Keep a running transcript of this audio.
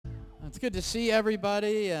It's good to see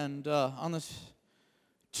everybody, and on this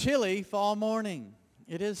chilly fall morning.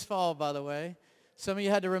 It is fall, by the way. Some of you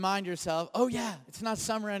had to remind yourself, oh yeah, it's not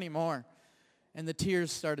summer anymore. And the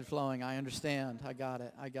tears started flowing. I understand. I got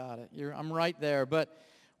it. I'm right there. But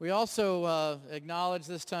we also acknowledge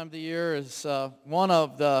this time of the year as one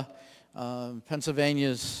of the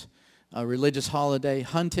Pennsylvania's religious holiday,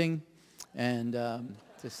 hunting. And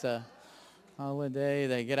just a holiday.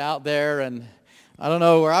 They get out there, and I don't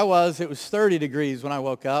know where I was. It was 30 degrees when I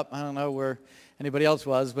woke up. I don't know where anybody else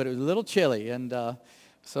was, but it was a little chilly. And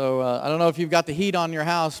so I don't know if you've got the heat on your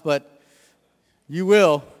house, but you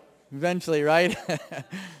will eventually, right?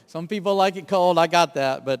 Some people like it cold. I got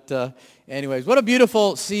that. But anyways, what a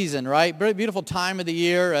beautiful season, right? Very beautiful time of the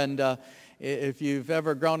year. And if you've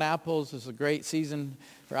ever grown apples, this is a great season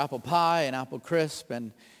for apple pie and apple crisp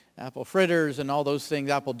and apple fritters and all those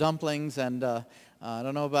things, apple dumplings. And I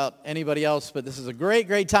don't know about anybody else, but this is a great,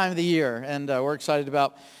 great time of the year. And we're excited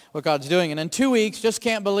about what God's doing. And in 2 weeks, just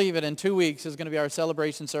can't believe it, in 2 weeks is going to be our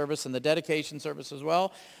celebration service and the dedication service as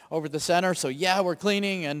well over at the center. So yeah, we're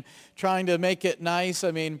cleaning and trying to make it nice.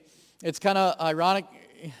 I mean, it's kind of ironic,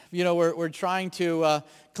 you know, we're trying to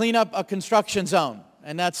clean up a construction zone.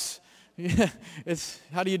 And that's, it's,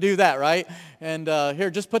 how do you do that, right? And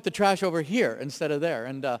here, just put the trash over here instead of there.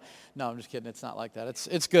 And no, I'm just kidding. It's not like that.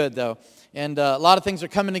 It's good, though. And a lot of things are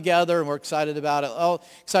coming together, and we're excited about it. Oh,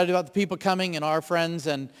 excited about the people coming and our friends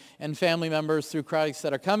and family members through Christ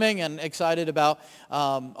that are coming, and excited about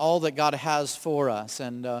all that God has for us.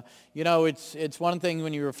 And, you know, it's one thing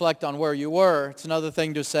when you reflect on where you were. It's another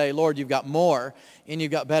thing to say, Lord, you've got more, and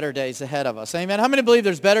you've got better days ahead of us. Amen. How many believe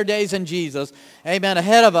there's better days in Jesus? Amen.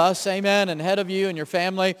 Ahead of us. Amen. And ahead of you and your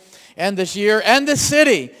family and this year and this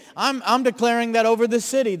city. I'm declaring that over this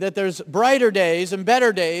city, that there's brighter days and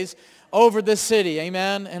better days over this city.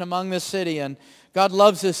 Amen. And among this city. And God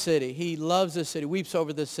loves this city. He loves this city, weeps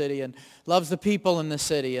over this city, and loves the people in this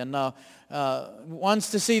city, and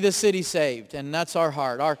wants to see this city saved. And that's our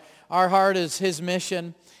heart. Our heart is His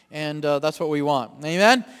mission, and that's what we want.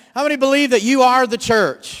 Amen. How many believe that you are the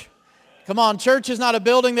church? Come on, church is not a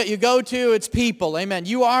building that you go to, it's people. Amen.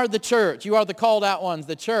 You are the church. You are the called out ones,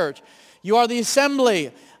 the church. You are the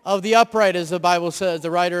assembly of the upright, as the Bible says,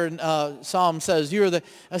 the writer in Psalm says. You are the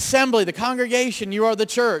assembly, the congregation. You are the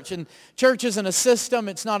church. And church isn't a system.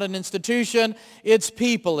 It's not an institution. It's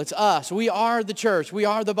people. It's us. We are the church. We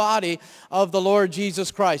are the body of the Lord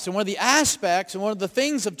Jesus Christ. And one of the aspects and one of the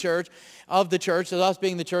things of the church, us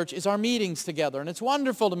being the church, is our meetings together. And it's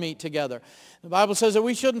wonderful to meet together. The Bible says that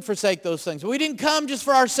we shouldn't forsake those things. We didn't come just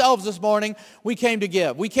for ourselves this morning. We came to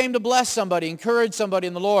give. We came to bless somebody, encourage somebody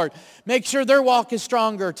in the Lord. Make sure their walk is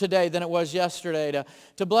stronger today than it was yesterday,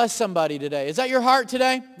 to bless somebody today. Is that your heart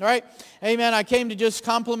today? All right? Amen. I came to just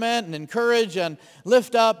compliment and encourage and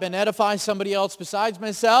lift up and edify somebody else besides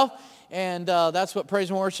myself. And that's what praise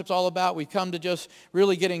and worship's all about. We come to just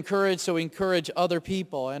really get encouraged, so we encourage other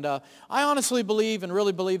people. And I honestly believe and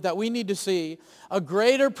really believe that we need to see a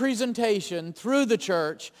greater presentation through the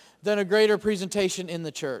church than a greater presentation in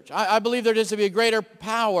the church. I believe there needs to be a greater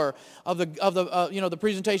power of the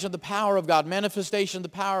presentation of the power of God, manifestation of the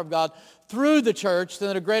power of God through the church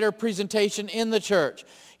than a greater presentation in the church.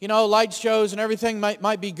 You know, light shows and everything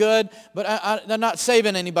might be good, but they're not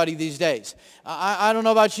saving anybody these days. I don't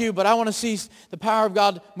know about you, but I want to see the power of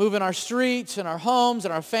God move in our streets and our homes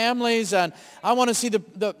and our families. And I want to see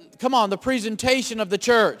the presentation of the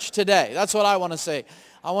church today. That's what I want to see.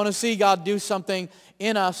 I want to see God do something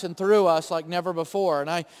in us and through us like never before. And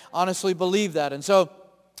I honestly believe that. And so,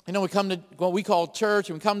 you know, we come to what we call church,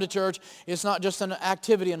 and we come to church, it's not just an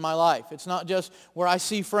activity in my life. It's not just where I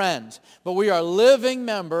see friends, but we are living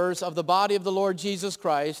members of the body of the Lord Jesus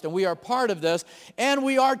Christ, and we are part of this, and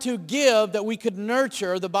we are to give that we could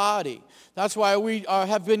nurture the body. That's why we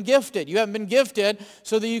have been gifted. You haven't been gifted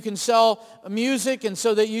so that you can sell music and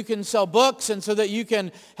so that you can sell books and so that you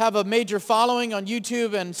can have a major following on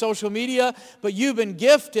YouTube and social media, but you've been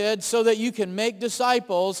gifted so that you can make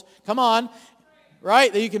disciples. Come on.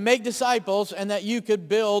 Right? That you can make disciples and that you could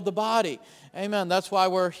build the body. Amen. That's why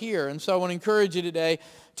we're here. And so I want to encourage you today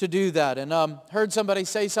to do that. And heard somebody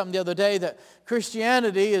say something the other day that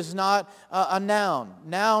Christianity is not a noun.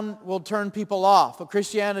 Noun will turn people off. But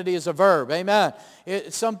Christianity is a verb. Amen.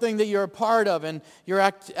 It's something that you're a part of and you're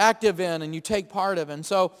active in and you take part of. And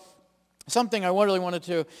so something I really wanted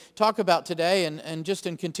to talk about today, and just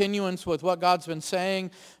in continuance with what God's been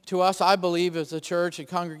saying to us, I believe as a church, a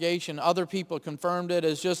congregation, other people confirmed it,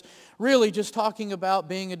 is just really just talking about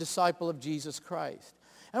being a disciple of Jesus Christ.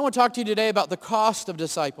 And I want to talk to you today about the cost of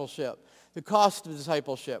discipleship. The cost of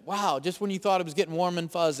discipleship. Wow, just when you thought it was getting warm and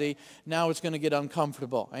fuzzy, now it's going to get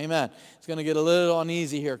uncomfortable. Amen. It's going to get a little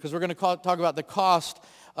uneasy here because we're going to talk about the cost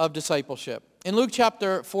of discipleship. In Luke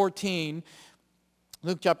chapter 14,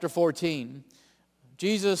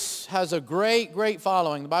 Jesus has a great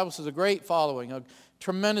following. The Bible says a great following, a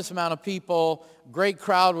tremendous amount of people, great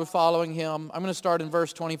crowd were following him. I'm going to start in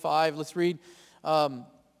verse 25. Let's read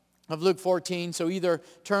of Luke 14. So either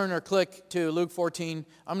turn or click to Luke 14.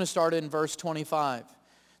 I'm going to start in verse 25.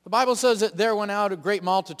 The Bible says that there went out great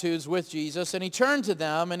multitudes with Jesus, and he turned to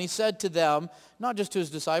them, and he said to them, not just to his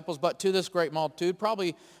disciples, but to this great multitude,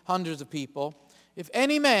 probably hundreds of people, if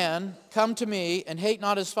any man come to me and hate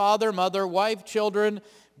not his father, mother, wife, children,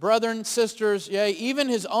 brethren, sisters, yea, even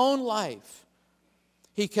his own life,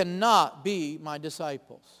 he cannot be my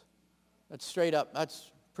disciples. That's straight up. That's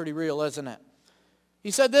pretty real, isn't it? He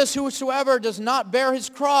said this, whosoever does not bear his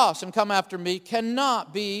cross and come after me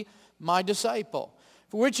cannot be my disciple.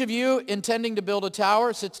 For which of you, intending to build a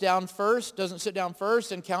tower, doesn't sit down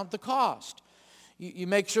first and count the cost? You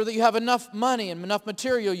make sure that you have enough money and enough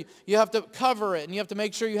material. You have to cover it, and you have to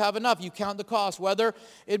make sure you have enough. You count the cost, whether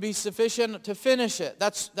it be sufficient to finish it.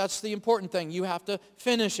 That's the important thing. You have to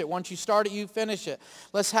finish it. Once you start it, you finish it.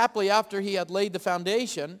 Less happily, after he had laid the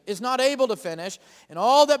foundation, is not able to finish, and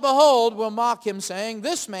all that behold will mock him, saying,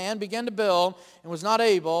 this man began to build and was not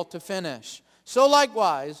able to finish. So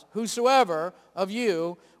likewise, whosoever of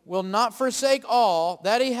you will not forsake all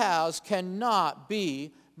that he has cannot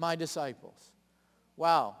be my disciples.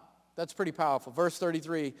 Wow, that's pretty powerful. Verse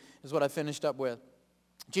 33 is what I finished up with.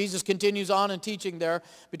 Jesus continues on in teaching there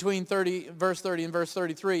between verse 30 and verse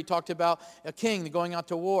 33. He talked about a king going out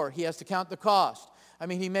to war. He has to count the cost. I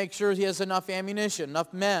mean, he makes sure he has enough ammunition,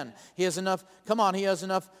 enough men. He has enough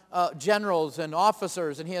generals and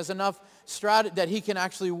officers, and he has enough strategy that he can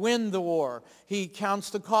actually win the war. He counts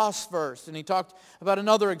the costs first, and he talked about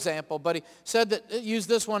another example, but he said that, use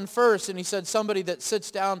this one first, and he said somebody that sits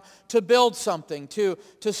down to build something, to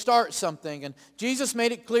start something. And Jesus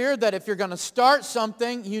made it clear that if you're going to start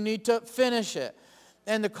something, you need to finish it.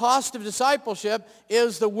 And the cost of discipleship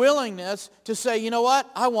is the willingness to say, you know what,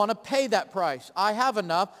 I want to pay that price. I have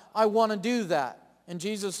enough. I want to do that. And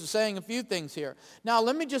Jesus is saying a few things here. Now,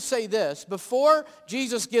 let me just say this. Before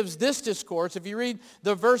Jesus gives this discourse, if you read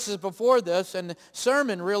the verses before this and the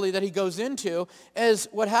sermon really that he goes into, as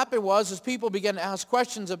what happened was people began to ask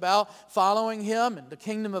questions about following him and the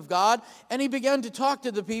kingdom of God. And he began to talk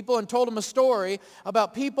to the people and told them a story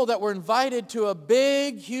about people that were invited to a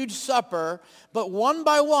big, huge supper. But one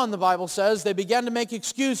by one, the Bible says, they began to make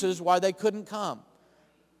excuses why they couldn't come.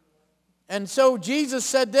 And so Jesus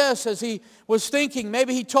said this as he was thinking.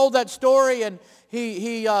 Maybe he told that story and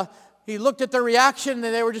he looked at their reaction and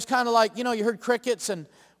they were just kind of like, you heard crickets and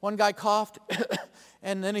one guy coughed.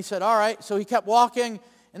 And then he said, all right. So he kept walking.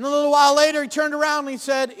 And a little while later he turned around and he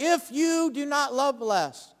said, if you do not love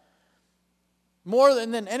less, more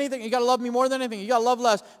than anything, you got to love me more than anything. You got to love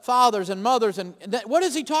less fathers and mothers. And what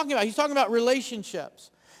is he talking about? He's talking about relationships.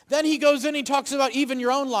 Then he goes in, he talks about even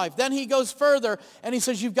your own life. Then he goes further and he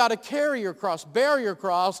says you've got to carry your cross, bear your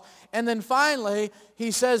cross. And then finally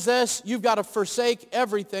he says this, you've got to forsake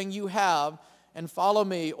everything you have and follow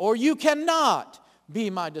me, or you cannot be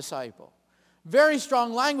my disciple. Very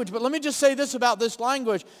strong language, but let me just say this about this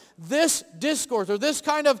language. This discourse, or this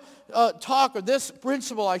kind of talk, or this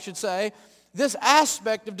principle, I should say, this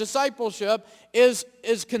aspect of discipleship is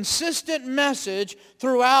consistent message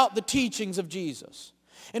throughout the teachings of Jesus.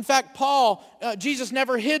 In fact, Jesus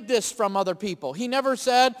never hid this from other people. He never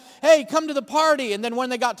said, hey, come to the party. And then when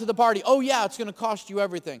they got to the party, oh yeah, it's going to cost you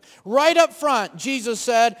everything. Right up front, Jesus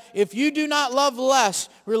said, if you do not love less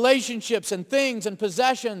relationships and things and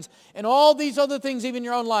possessions and all these other things, even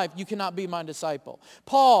your own life, you cannot be my disciple.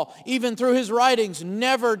 Paul, even through his writings,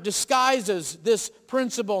 never disguises this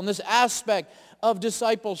principle and this aspect of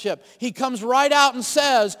discipleship. He comes right out and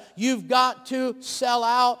says, you've got to sell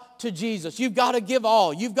out to Jesus. You've got to give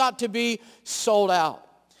all. You've got to be sold out.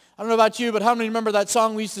 I don't know about you, but how many remember that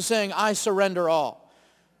song we used to sing, I surrender all?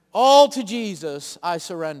 All to Jesus I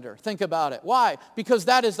surrender. Think about it. Why? Because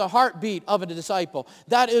that is the heartbeat of a disciple.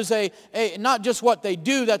 That is not just what they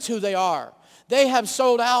do, that's who they are. They have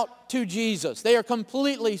sold out to Jesus. They are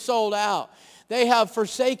completely sold out. They have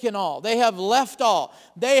forsaken all. They have left all.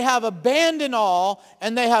 They have abandoned all,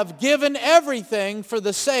 and they have given everything for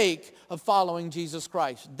the sake of following Jesus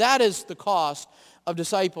Christ. That is the cost of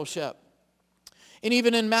discipleship. And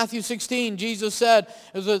even in Matthew 16, Jesus said,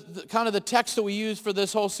 kind of the text that we use for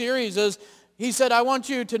this whole series is, he said, I want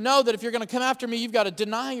you to know that if you're going to come after me, you've got to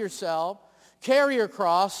deny yourself, Carry your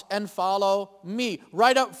cross and follow me.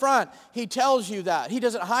 Right up front, he tells you that. He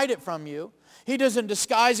doesn't hide it from you. He doesn't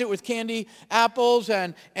disguise it with candy apples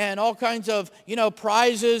and all kinds of,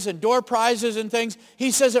 prizes and door prizes and things.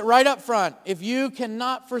 He says it right up front. If you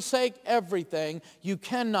cannot forsake everything, you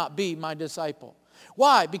cannot be my disciple.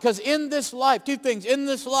 Why? Because in this life, two things. In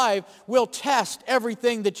this life, we'll test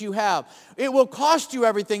everything that you have. It will cost you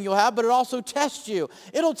everything you'll have, but it also tests you.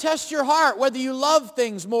 It'll test your heart whether you love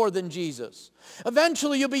things more than Jesus.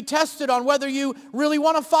 Eventually, you'll be tested on whether you really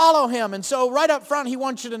want to follow him. And so right up front, he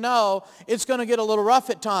wants you to know it's going to get a little rough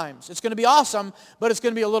at times. It's going to be awesome, but it's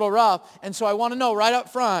going to be a little rough. And so I want to know right up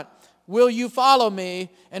front, will you follow me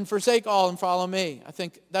and forsake all and follow me? I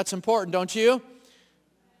think that's important, don't you?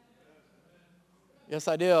 Yes,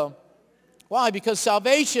 I do. Why? Because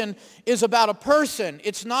salvation is about a person.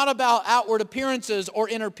 It's not about outward appearances or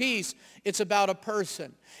inner peace. It's about a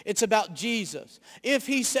person. It's about Jesus. If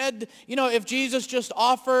he said, if Jesus just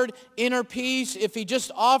offered inner peace, if he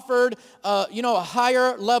just offered, a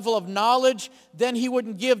higher level of knowledge, then he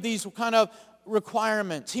wouldn't give these kind of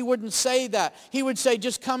requirements. He wouldn't say that. He would say,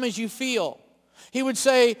 just come as you feel. He would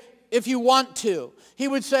say, if you want to. He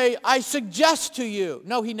would say, I suggest to you.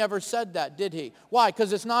 No, he never said that, did he? Why?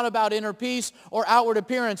 Because it's not about inner peace or outward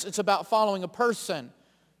appearance. It's about following a person,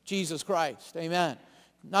 Jesus Christ. Amen.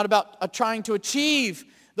 Not about trying to achieve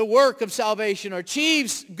the work of salvation or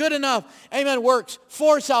achieve good enough, works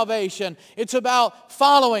for salvation. It's about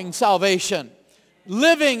following salvation,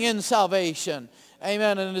 living in salvation.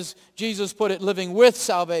 Amen. And as Jesus put it, living with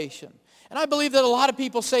salvation. And I believe that a lot of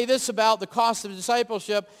people say this about the cost of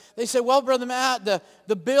discipleship. They say, well, Brother Matt,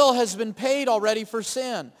 the bill has been paid already for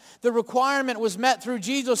sin. The requirement was met through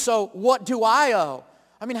Jesus, so what do I owe?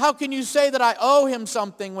 How can you say that I owe him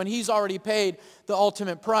something when he's already paid the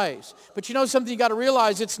ultimate price? But something you got to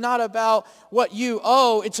realize, it's not about what you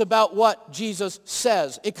owe, it's about what Jesus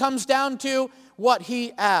says. It comes down to what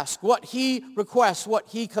he asks, what he requests, what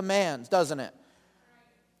he commands, doesn't it?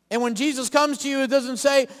 And when Jesus comes to you, it doesn't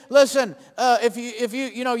say, listen, if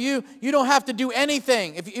you don't have to do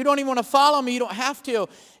anything. If you don't even want to follow me, you don't have to.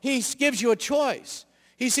 He gives you a choice.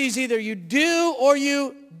 He sees either you do or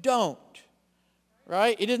you don't.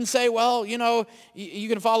 Right? He didn't say, well, you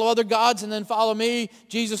can follow other gods and then follow me.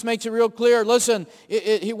 Jesus makes it real clear. Listen,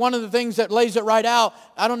 one of the things that lays it right out,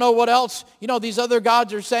 I don't know what else, these other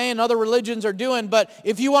gods are saying, other religions are doing, but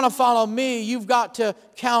if you want to follow me, you've got to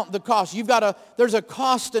count the cost. There's a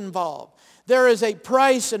cost involved. There is a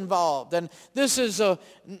price involved. And this is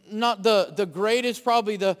not the greatest,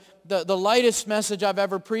 probably the lightest message I've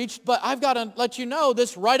ever preached, but I've got to let you know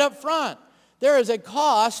this right up front. There is a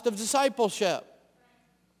cost of discipleship.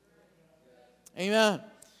 Amen.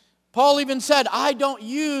 Paul even said, I don't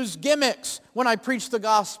use gimmicks when I preach the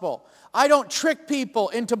gospel. I don't trick people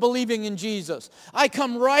into believing in Jesus. I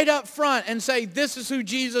come right up front and say, this is who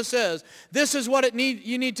Jesus is. This is what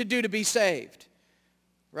you need to do to be saved.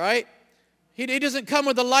 Right? He doesn't come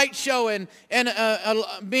with a light show and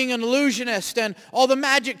being an illusionist and all the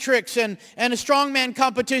magic tricks and a strongman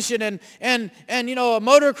competition and a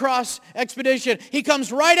motocross expedition. He comes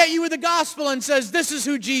right at you with the gospel and says, this is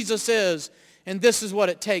who Jesus is. And this is what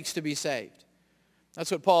it takes to be saved.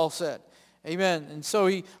 That's what Paul said. Amen. And so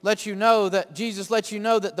he lets you know that Jesus lets you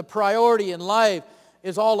know that the priority in life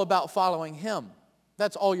is all about following him.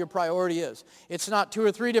 That's all your priority is. It's not two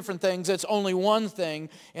or three different things. It's only one thing,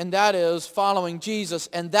 and that is following Jesus,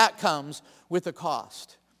 and that comes with a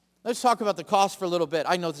cost. Let's talk about the cost for a little bit.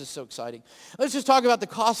 I know this is so exciting. Let's just talk about the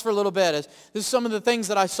cost for a little bit. This is some of the things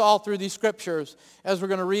that I saw through these scriptures as we're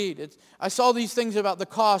going to read. I saw these things about the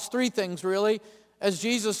cost, three things really. As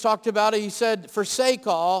Jesus talked about it, he said, forsake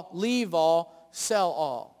all, leave all, sell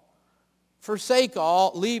all. Forsake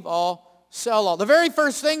all, leave all, sell all. The very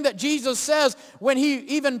first thing that Jesus says when he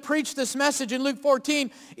even preached this message in Luke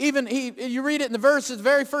 14, you read it in the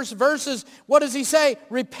very first verses, what does he say?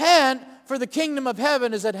 Repent, for the kingdom of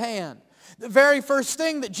heaven is at hand. The very first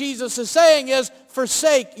thing that Jesus is saying is,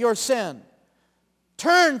 forsake your sin.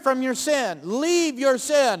 Turn from your sin. Leave your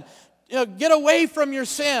sin. Get away from your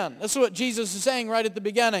sin. That's what Jesus is saying right at the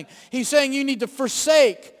beginning. He's saying you need to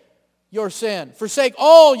forsake your sin. Forsake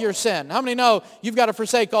all your sin. How many know you've got to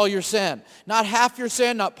forsake all your sin? Not half your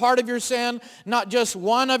sin, not part of your sin, not just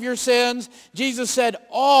one of your sins. Jesus said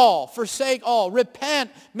all. Forsake all.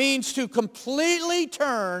 Repent means to completely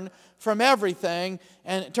turn from everything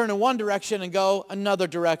and turn in one direction and go another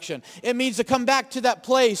direction. It means to come back to that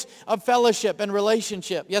place of fellowship and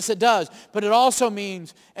relationship. Yes, it does. But it also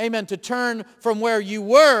means, amen, to turn from where you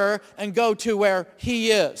were and go to where he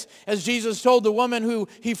is. As Jesus told the woman who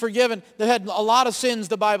he forgiven, that had a lot of sins,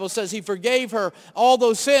 the Bible says. He forgave her all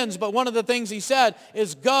those sins. But one of the things he said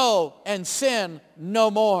is, go and sin no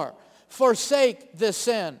more. Forsake this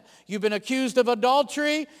sin. You've been accused of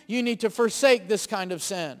adultery. You need to forsake this kind of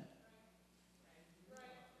sin.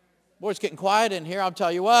 Boy, it's getting quiet in here. I'll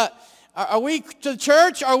tell you what. Are we the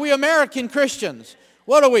church? Are we American Christians?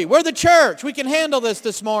 What are we? We're the church. We can handle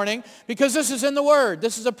this morning because this is in the Word.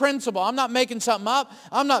 This is a principle. I'm not making something up.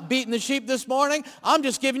 I'm not beating the sheep this morning. I'm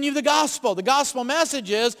just giving you the gospel. The gospel message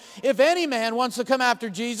is, if any man wants to come after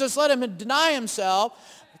Jesus, let him deny himself,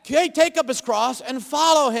 take up his cross, and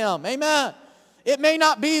follow him. Amen. It may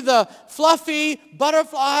not be the fluffy,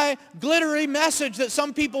 butterfly, glittery message that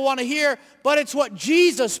some people want to hear, but it's what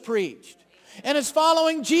Jesus preached. And it's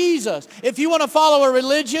following Jesus. If you want to follow a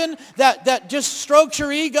religion that just strokes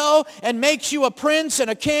your ego and makes you a prince and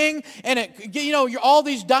a king, and you're all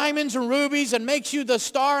these diamonds and rubies and makes you the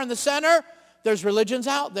star in the center, there's religions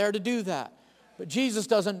out there to do that. But Jesus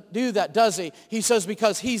doesn't do that, does he? He says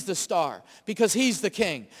because he's the star, because he's the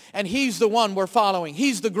king, and he's the one we're following.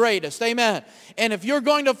 He's the greatest. Amen. And if you're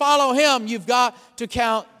going to follow him, you've got to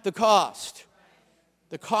count the cost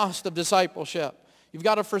of discipleship. You've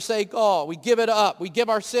got to forsake all. We give it up. We give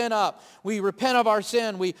our sin up. We repent of our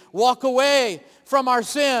sin. We walk away from our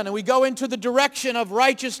sin, and we go into the direction of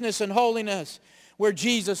righteousness and holiness where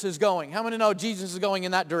Jesus is going. How many know Jesus is going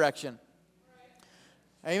in that direction?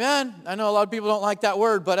 Amen. I know a lot of people don't like that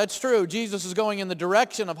word, but it's true. Jesus is going in the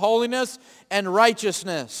direction of holiness and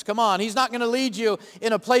righteousness. Come on. He's not going to lead you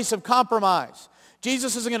in a place of compromise.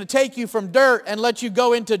 Jesus isn't going to take you from dirt and let you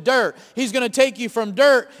go into dirt. He's going to take you from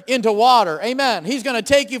dirt into water. Amen. He's going to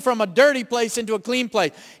take you from a dirty place into a clean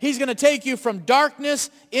place. He's going to take you from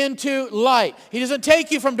darkness into light. He doesn't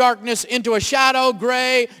take you from darkness into a shadow,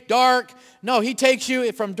 gray, dark. No, he takes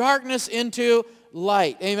you from darkness into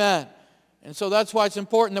light. Amen. And so that's why it's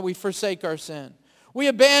important that we forsake our sin. We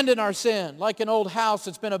abandon our sin like an old house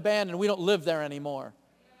that's been abandoned. We don't live there anymore.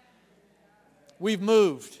 We've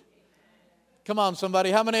moved. Come on, somebody.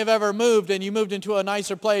 How many have ever moved and you moved into a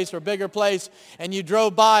nicer place or a bigger place and you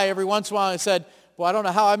drove by every once in a while and said, well, I don't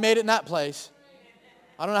know how I made it in that place.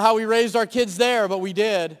 I don't know how we raised our kids there, but we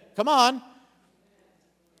did. Come on.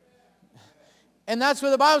 And that's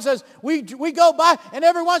where the Bible says we go by, and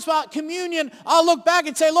every once in a while at communion, I'll look back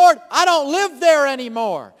and say, Lord, I don't live there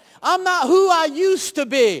anymore. I'm not who I used to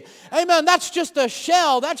be. Amen. That's just a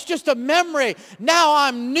shell. That's just a memory. Now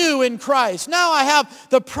I'm new in Christ. Now I have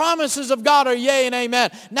the promises of God are yea and amen.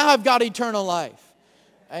 Now I've got eternal life.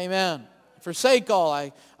 Amen. Forsake all.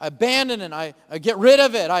 I abandon it. I get rid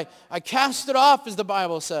of it. I cast it off, as the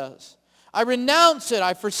Bible says. I renounce it.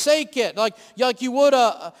 I forsake it. Like you would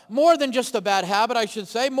more than just a bad habit, I should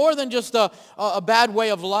say. More than just a bad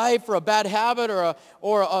way of life or a bad habit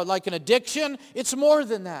or like an addiction. It's more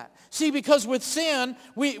than that. See, because with sin,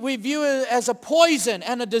 we view it as a poison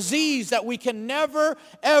and a disease that we can never,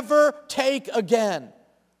 ever take again.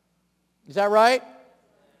 Is that right?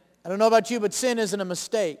 I don't know about you, but sin isn't a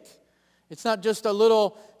mistake. It's not just a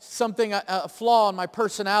little something, a flaw in my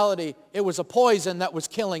personality. It was a poison that was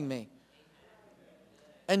killing me.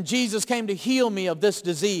 And Jesus came to heal me of this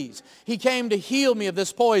disease. He came to heal me of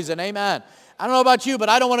this poison. Amen. I don't know about you, but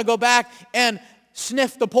I don't want to go back and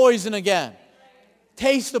sniff the poison again.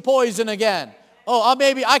 Taste the poison again. Oh,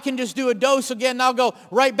 maybe I can just do a dose again and I'll go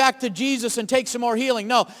right back to Jesus and take some more healing.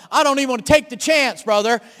 No, I don't even want to take the chance,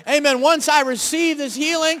 brother. Amen. Once I received this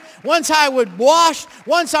healing, once I was washed,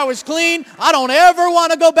 once I was clean, I don't ever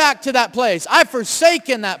want to go back to that place. I've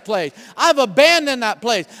forsaken that place. I've abandoned that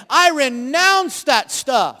place. I renounce that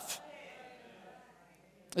stuff.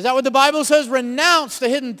 Is that what the Bible says? Renounce the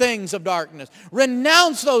hidden things of darkness.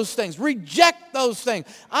 Renounce those things. Reject those things.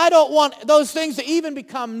 I don't want those things to even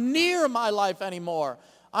become near my life anymore.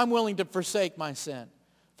 I'm willing to forsake my sin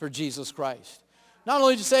for Jesus Christ. Not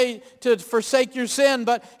only to say to forsake your sin,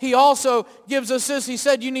 but he also gives us this. He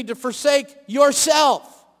said you need to forsake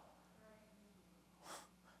yourself.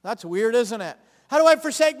 That's weird, isn't it? How do I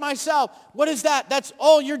forsake myself? What is that? That's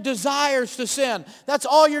all your desires to sin. That's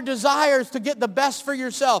all your desires to get the best for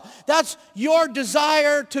yourself. That's your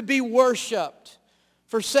desire to be worshiped.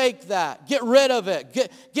 Forsake that. Get rid of it.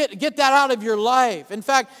 Get that out of your life. In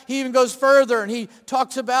fact, he even goes further and he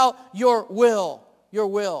talks about your will. Your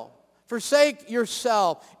will. Forsake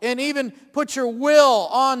yourself and even put your will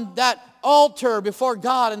on that altar before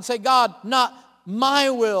God and say, God, not my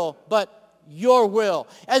will, but your will.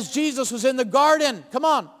 As Jesus was in the garden, come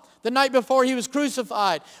on, the night before he was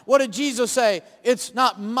crucified, what did Jesus say? It's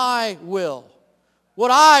not my will,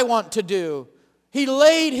 what I want to do. He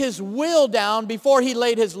laid his will down before he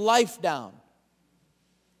laid his life down.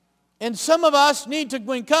 And some of us need to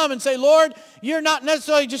come and say, Lord, you're not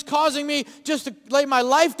necessarily just causing me just to lay my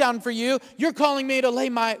life down for you. You're calling me to lay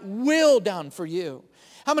my will down for you.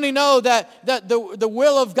 How many know that the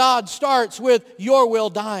will of God starts with your will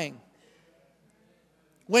dying?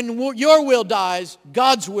 When your will dies,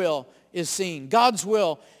 God's will is seen. God's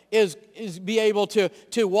will is be able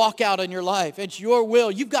to walk out in your life. It's your will.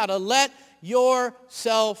 You've got to let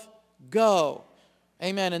yourself go.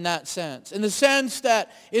 Amen, in that sense. In the sense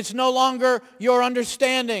that it's no longer your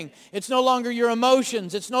understanding. It's no longer your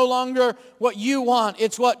emotions. It's no longer what you want.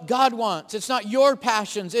 It's what God wants. It's not your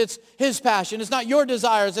passions. It's his passion. It's not your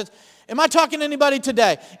desires. Am I talking to anybody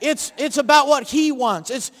today? It's about what he wants.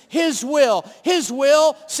 It's his will. His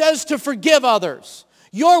will says to forgive others.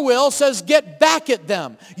 Your will says get back at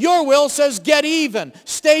them. Your will says get even.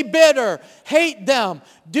 Stay bitter. Hate them.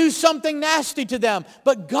 Do something nasty to them.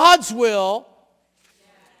 But God's will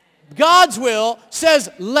says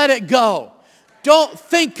let it go. Don't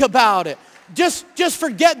think about it. Just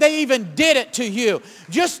forget they even did it to you.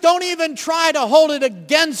 Just don't even try to hold it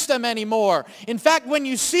against them anymore. In fact, when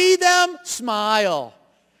you see them, smile.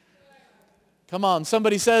 Come on,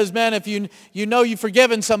 somebody says, man, if you know you've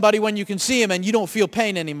forgiven somebody when you can see him and you don't feel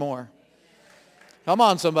pain anymore. Come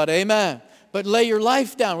on, somebody, amen. But lay your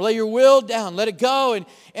life down, lay your will down, let it go.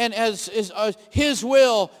 And as his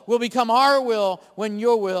will become our will when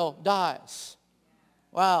your will dies.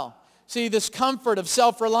 Wow. See, this comfort of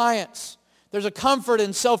self-reliance. There's a comfort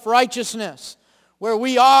in self-righteousness where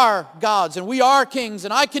we are gods and we are kings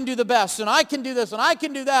and I can do the best and I can do this and I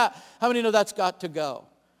can do that. How many know that's got to go?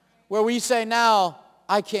 Where we say now,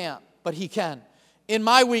 I can't, but he can. In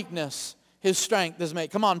my weakness, his strength is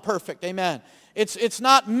made. Come on, perfect, amen. It's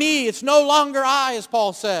not me. It's no longer I, as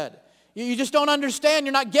Paul said. You just don't understand.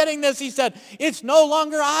 You're not getting this. He said, it's no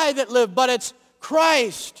longer I that live, but it's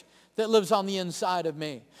Christ that lives on the inside of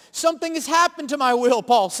me. Something has happened to my will,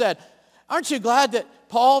 Paul said. Aren't you glad that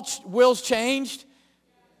Paul's will's changed?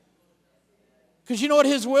 Because you know what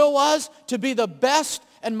his will was? To be the best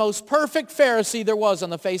and most perfect Pharisee there was on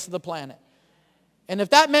the face of the planet. And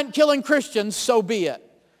if that meant killing Christians, so be it.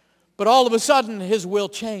 But all of a sudden, his will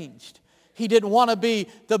changed. He didn't want to be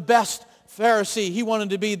the best Pharisee. He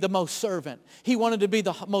wanted to be the most servant. He wanted to be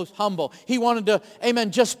the most humble. He wanted to,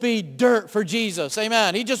 amen, just be dirt for Jesus.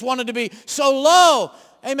 Amen. He just wanted to be so low.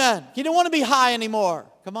 Amen. He didn't want to be high anymore.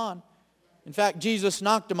 Come on. In fact, Jesus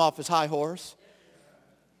knocked him off his high horse.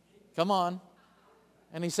 Come on.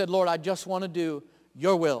 And he said, Lord, I just want to do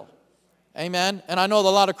your will. Amen. And I know that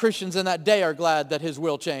a lot of Christians in that day are glad that his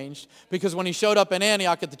will changed. Because when he showed up in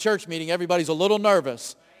Antioch at the church meeting, everybody's a little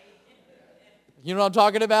nervous. You know what I'm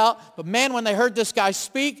talking about? But man, when they heard this guy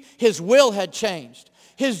speak, his will had changed.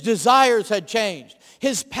 His desires had changed.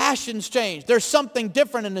 His passions changed. There's something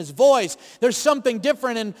different in his voice. There's something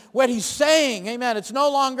different in what he's saying. Amen. It's no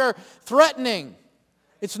longer threatening.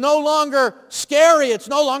 It's no longer scary. It's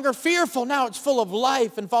no longer fearful. Now it's full of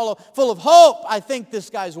life and full of hope. I think this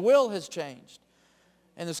guy's will has changed.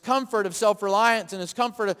 And this comfort of self-reliance and this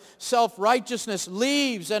comfort of self-righteousness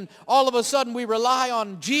leaves. And all of a sudden we rely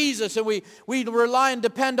on Jesus and we rely and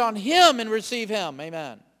depend on him and receive him.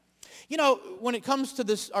 Amen. You know, when it comes to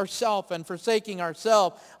this ourself and forsaking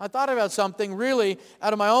ourself, I thought about something really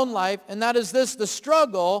out of my own life, and that is this: the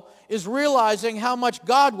struggle is realizing how much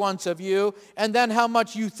God wants of you and then how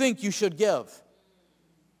much you think you should give.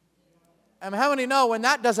 And how many know when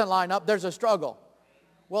that doesn't line up, there's a struggle?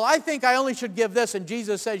 Well, I think I only should give this, and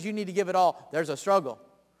Jesus says you need to give it all. There's a struggle.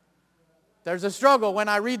 There's a struggle when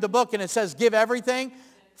I read the book and it says give everything,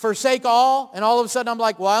 forsake all, and all of a sudden I'm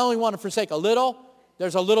like, well, I only want to forsake a little.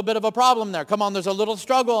 There's a little bit of a problem there. Come on, there's a little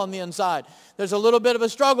struggle on the inside. There's a little bit of a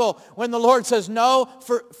struggle when the Lord says, no,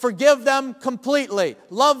 forgive them completely.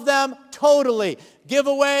 Love them totally. Give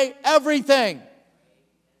away everything.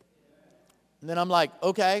 And then I'm like,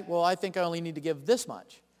 okay, well, I think I only need to give this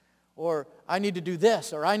much. Or I need to do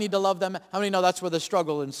this, or I need to love them. How many know that's where the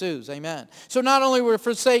struggle ensues? Amen. So not only we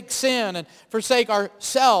forsake sin and forsake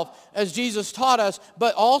ourselves, as Jesus taught us,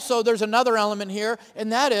 but also there's another element here,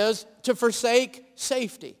 and that is to forsake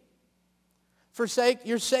safety. Forsake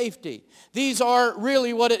your safety. These are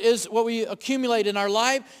really what it is, what we accumulate in our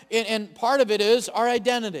life, and part of it is our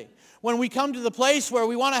identity. When we come to the place where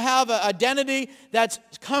we want to have an identity that's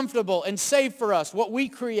comfortable and safe for us, what we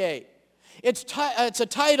create. It's a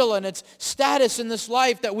title and it's status in this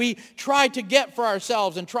life that we try to get for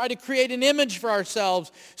ourselves and try to create an image for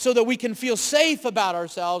ourselves so that we can feel safe about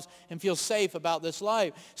ourselves and feel safe about this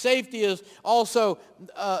life. Safety is also,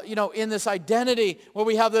 in this identity where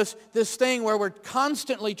we have this thing where we're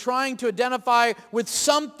constantly trying to identify with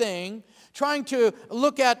something, trying to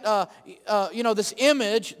look at, this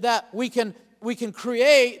image that we can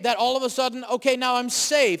create that all of a sudden, okay, now I'm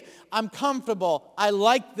safe. I'm comfortable. I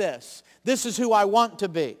like this. This is who I want to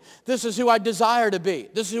be. This is who I desire to be.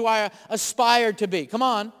 This is who I aspire to be. Come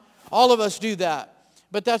on. All of us do that.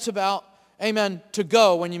 But that's about, amen, to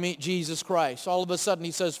go when you meet Jesus Christ. All of a sudden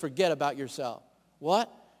he says, forget about yourself.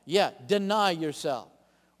 What? Yeah, deny yourself.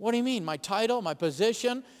 What do you mean? My title, my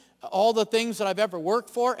position, all the things that I've ever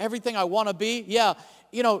worked for, everything I want to be? Yeah,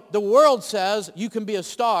 the world says you can be a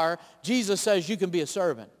star. Jesus says you can be a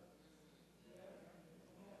servant.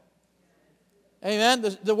 Amen.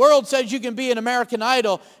 The world says you can be an American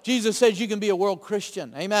Idol. Jesus says you can be a world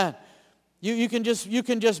Christian. Amen. You can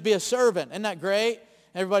just be a servant. Isn't that great?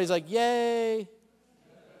 Everybody's like, yay.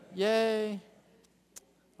 Yay.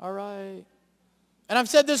 All right. And I've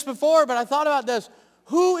said this before, but I thought about this.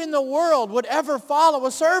 Who in the world would ever follow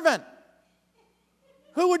a servant?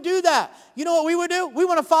 Who would do that? You know what we would do? We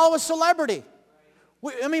want to follow a celebrity.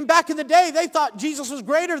 Back in the day, they thought Jesus was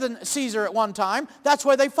greater than Caesar at one time. That's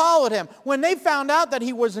why they followed him. When they found out that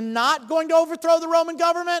he was not going to overthrow the Roman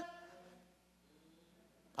government,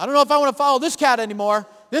 I don't know if I want to follow this cat anymore.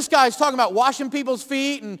 This guy's talking about washing people's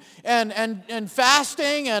feet and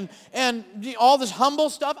fasting and all this humble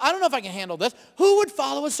stuff. I don't know if I can handle this. Who would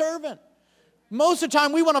follow a servant? Most of the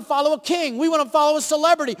time, we want to follow a king. We want to follow a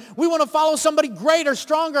celebrity. We want to follow somebody greater,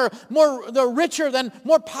 stronger, richer,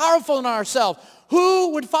 more powerful than ourselves.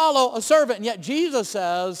 Who would follow a servant? And yet Jesus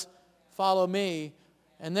says, follow me.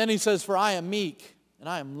 And then he says, for I am meek and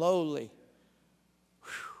I am lowly.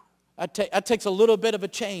 That takes a little bit of a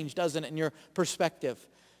change, doesn't it, in your perspective?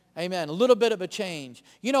 Amen. A little bit of a change.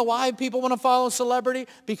 You know why people want to follow a celebrity?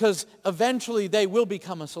 Because eventually they will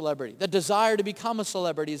become a celebrity. The desire to become a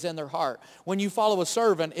celebrity is in their heart. When you follow a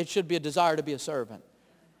servant, it should be a desire to be a servant.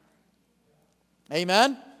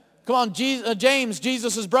 Amen. Come on, James,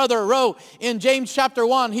 Jesus' brother, wrote in James chapter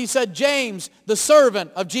 1, he said, James, the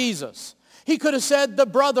servant of Jesus. He could have said the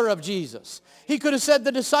brother of Jesus. He could have said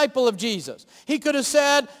the disciple of Jesus. He could have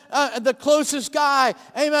said the closest guy.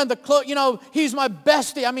 Amen. He's my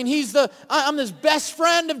bestie. I'm this best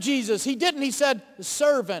friend of Jesus. He didn't. He said the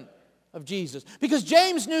servant of Jesus. Because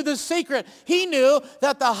James knew this secret. He knew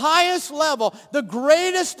that the highest level, the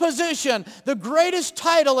greatest position, the greatest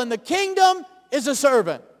title in the kingdom is a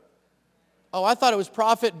servant. Oh, I thought it was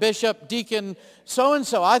prophet, bishop, deacon,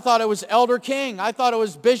 so-and-so. I thought it was elder king. I thought it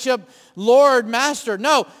was bishop, lord, master.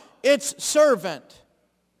 No, it's servant.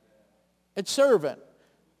 It's servant.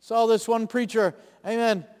 Saw this one preacher,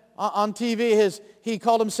 amen, on TV. He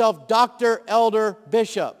called himself Dr. Elder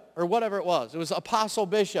Bishop, or whatever it was. It was Apostle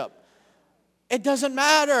Bishop. It doesn't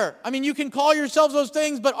matter. You can call yourselves those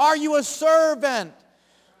things, but are you a servant?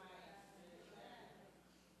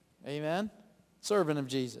 Amen. Servant of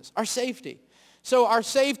Jesus. Our safety. So our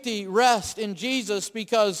safety rests in Jesus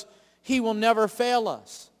because he will never fail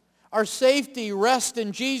us. Our safety rests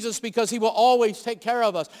in Jesus because he will always take care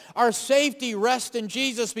of us. Our safety rests in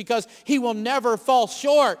Jesus because he will never fall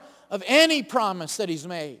short of any promise that he's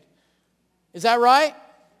made. Is that right?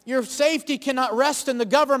 Your safety cannot rest in the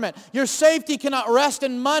government. Your safety cannot rest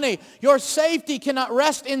in money. Your safety cannot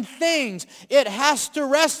rest in things. It has to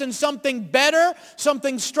rest in something better,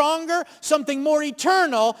 something stronger, something more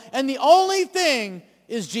eternal. And the only thing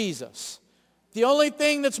is Jesus. The only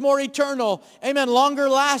thing that's more eternal, amen, longer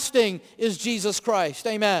lasting is Jesus Christ.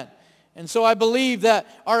 Amen. And so I believe that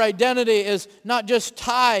our identity is not just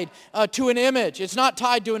tied to an image. It's not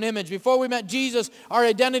tied to an image. Before we met Jesus, our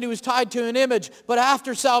identity was tied to an image. But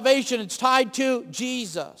after salvation, it's tied to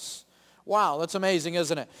Jesus. Wow, that's amazing,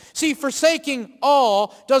 isn't it? See, forsaking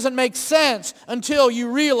all doesn't make sense until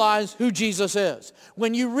you realize who Jesus is.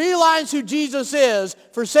 When you realize who Jesus is,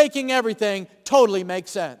 forsaking everything totally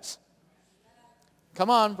makes sense. Come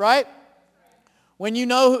on, right? When you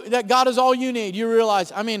know that God is all you need, you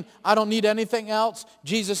realize, I don't need anything else.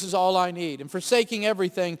 Jesus is all I need. And forsaking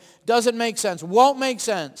everything doesn't make sense, won't make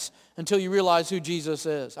sense until you realize who Jesus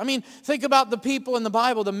is. Think about the people in the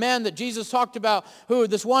Bible, the men that Jesus talked about,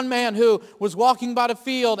 this one man who was walking by the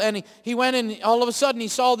field, and he went in, all of a sudden he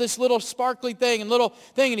saw this little sparkly thing,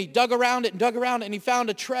 and he dug around it, and he found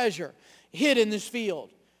a treasure hid in this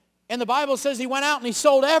field. And the Bible says he went out and he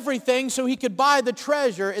sold everything so he could buy the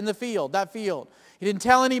treasure in the field, that field. He didn't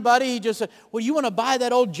tell anybody. He just said, well, you want to buy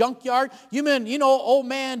that old junkyard? You mean, old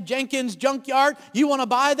man Jenkins' junkyard? You want to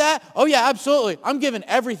buy that? Oh, yeah, absolutely. I'm giving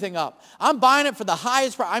everything up. I'm buying it for the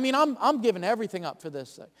highest price. I mean, I'm giving everything up for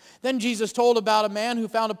this thing. Then Jesus told about a man who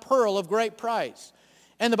found a pearl of great price.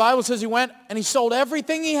 And the Bible says he went and he sold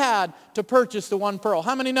everything he had to purchase the one pearl.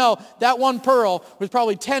 How many know that one pearl was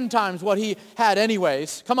probably 10 times what he had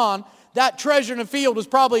anyways? Come on. That treasure in the field was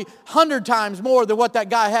probably 100 times more than what that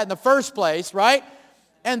guy had in the first place, right?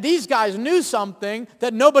 And these guys knew something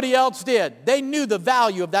that nobody else did. They knew the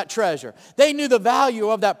value of that treasure. They knew the value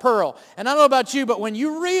of that pearl. And I don't know about you, but when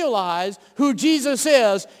you realize who Jesus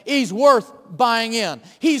is, he's worth buying in.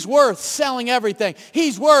 He's worth selling everything.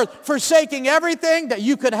 He's worth forsaking everything that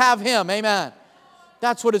you could have him. Amen.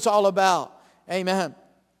 That's what it's all about. Amen.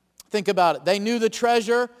 Think about it. They knew the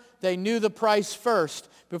treasure. They knew the price first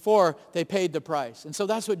before they paid the price. And so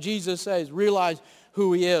that's what Jesus says. Realize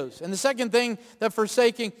who he is. And the second thing, that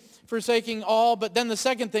forsaking all, but then the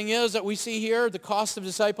second thing is that we see here, the cost of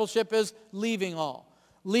discipleship is leaving all.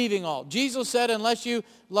 Leaving all. Jesus said, unless you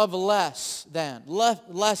love less than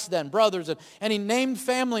brothers, and he named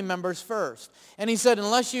family members first. And he said,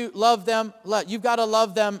 unless you love them, you've got to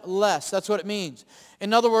love them less. That's what it means.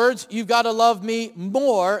 In other words, you've got to love me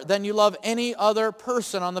more than you love any other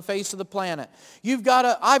person on the face of the planet. I've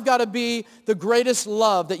got to be the greatest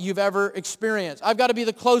love that you've ever experienced. I've got to be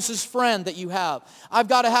the closest friend that you have. I've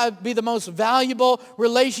got to be the most valuable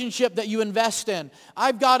relationship that you invest in.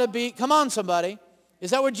 I've got to be, come on somebody. Is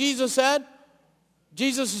that what Jesus said?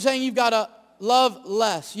 Jesus is saying you've got to love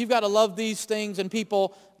less. You've got to love these things and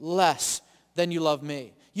people less than you love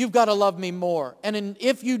me. You've got to love me more. And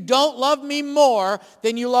if you don't love me more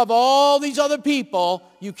than you love all these other people,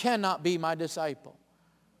 you cannot be my disciple.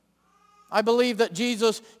 I believe that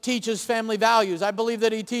Jesus teaches family values. I believe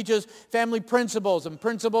that he teaches family principles and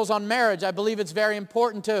principles on marriage. I believe it's very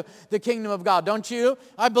important to the kingdom of God. Don't you?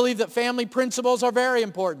 I believe that family principles are very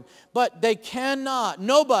important. But they cannot,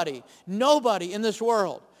 nobody in this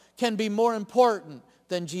world can be more important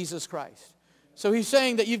than Jesus Christ. So he's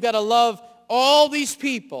saying that you've got to love all these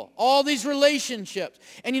people, all these relationships.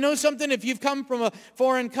 And you know something? If you've come from a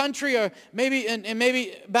foreign country or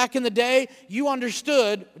maybe back in the day, you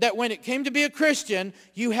understood that when it came to be a Christian,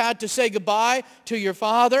 you had to say goodbye to your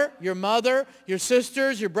father, your mother, your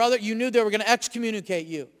sisters, your brother. You knew they were going to excommunicate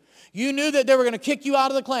you. You knew that they were going to kick you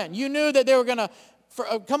out of the clan. You knew that they were going to,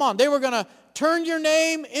 they were going to turn your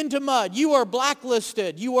name into mud. You were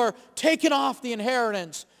blacklisted. You were taken off the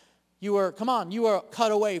inheritance. You were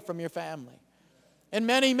cut away from your family. And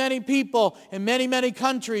many people in many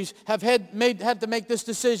countries have had to make this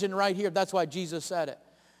decision right here. That's why Jesus said it.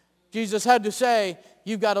 Jesus had to say,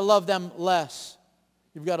 you've got to love them less.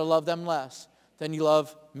 You've got to love them less than you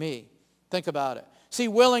love me. Think about it. See,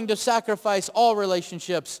 willing to sacrifice all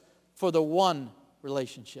relationships for the one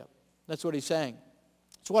relationship. That's what he's saying.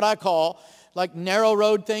 It's what I call like narrow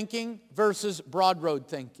road thinking versus broad road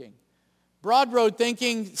thinking. Broad road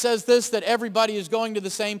thinking says this, that everybody is going to the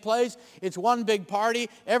same place. It's one big party.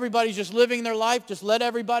 Everybody's just living their life. Just let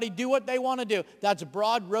everybody do what they want to do. That's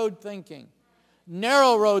broad road thinking.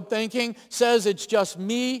 Narrow road thinking says it's just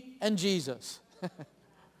me and Jesus.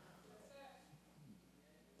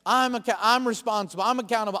 I'm responsible. I'm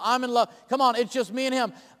accountable. I'm in love. Come on, it's just me and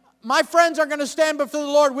him. My friends are going to stand before the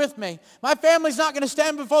Lord with me. My family's not going to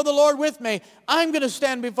stand before the Lord with me. I'm going to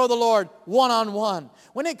stand before the Lord one-on-one.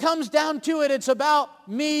 When it comes down to it, it's about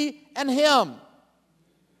me and him.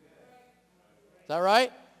 Is that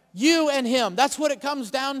right? You and him. That's what it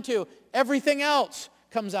comes down to. Everything else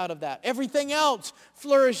comes out of that. Everything else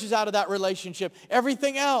flourishes out of that relationship.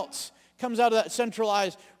 Everything else comes out of that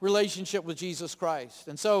centralized relationship with Jesus Christ.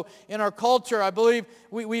 And so in our culture, I believe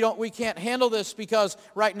we can't handle this because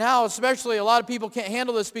right now, especially a lot of people can't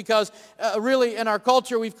handle this because really in our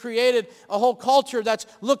culture, we've created a whole culture that's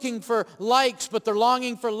looking for likes, but they're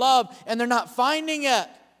longing for love and they're not finding it.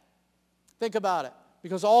 Think about it.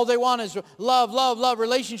 Because all they want is love,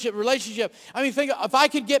 relationship. I mean, think, if I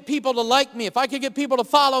could get people to like me, if I could get people to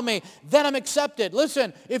follow me, then I'm accepted.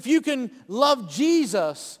 Listen, if you can love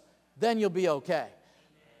Jesus, then you'll be okay.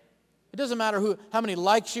 It doesn't matter how many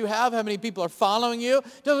likes you have, how many people are following you.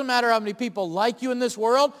 It doesn't matter how many people like you in this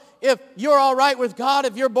world. If you're all right with God,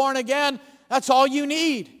 if you're born again, that's all you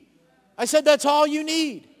need. I said that's all you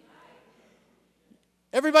need.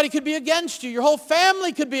 Everybody could be against you. Your whole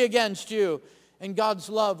family could be against you. And God's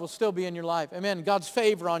love will still be in your life. Amen. God's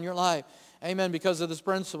favor on your life. Amen. Because of this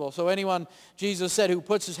principle. So anyone, Jesus said, who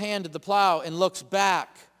puts his hand to the plow and looks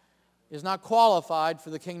back is not qualified for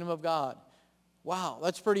the kingdom of God. Wow,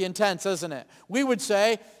 that's pretty intense, isn't it? We would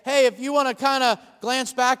say, hey, if you want to kind of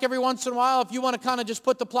glance back every once in a while, if you want to kind of just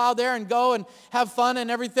put the plow there and go and have fun and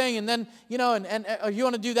everything, and then, you know, and you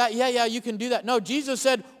want to do that, yeah, you can do that. No, Jesus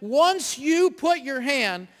said, once your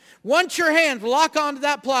hands lock onto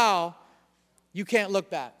that plow, you can't look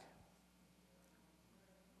back.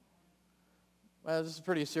 Well, this is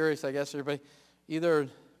pretty serious, I guess, everybody. Either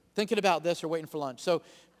thinking about this or waiting for lunch. So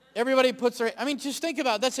everybody puts their, just think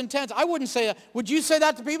about it. That's intense. I wouldn't say that. Would you say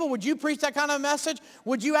that to people? Would you preach that kind of message?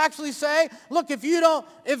 Would you actually say, look, if you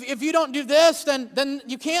don't do this, then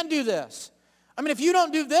you can't do this. If you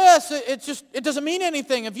don't do this, it doesn't mean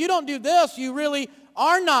anything. If you don't do this, you really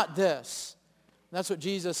are not this. And that's what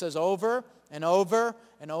Jesus says over and over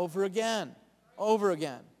and over again. Over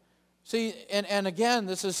again. See, and again,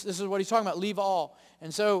 this is what he's talking about, leave all.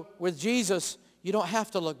 And so with Jesus, you don't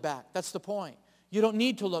have to look back. That's the point. You don't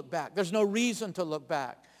need to look back. There's no reason to look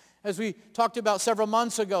back. As we talked about several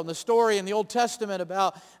months ago, the story in the Old Testament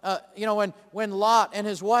about, when Lot and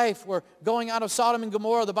his wife were going out of Sodom and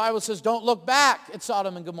Gomorrah, the Bible says, don't look back at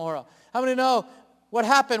Sodom and Gomorrah. How many know what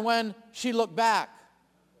happened when she looked back?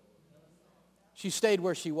 She stayed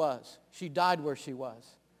where she was. She died where she was.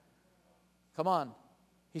 Come on.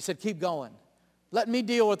 He said, keep going. Let me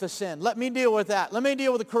deal with the sin. Let me deal with that. Let me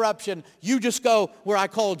deal with the corruption. You just go where I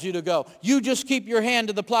called you to go. You just keep your hand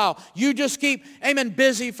to the plow. You just keep,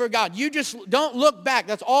 busy for God. You just don't look back.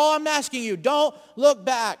 That's all I'm asking you. Don't look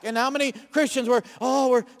back. And how many Christians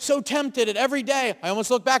we're so tempted at every day. I almost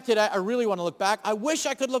look back today. I really want to look back. I wish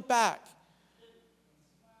I could look back.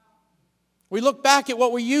 We look back at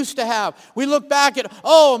what we used to have. We look back at, when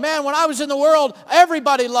I was in the world,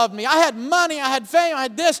 everybody loved me. I had money, I had fame, I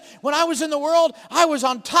had this. When I was in the world, I was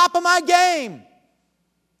on top of my game.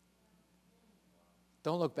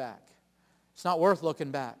 Don't look back. It's not worth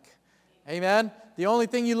looking back. Amen? The only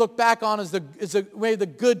thing you look back on is the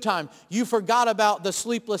good time. You forgot about the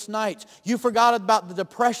sleepless nights. You forgot about the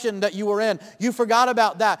depression that you were in. You forgot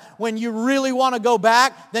about that. When you really want to go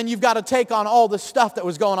back, then you've got to take on all the stuff that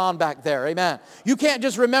was going on back there. Amen. You can't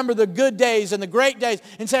just remember the good days and the great days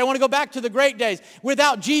and say, I want to go back to the great days.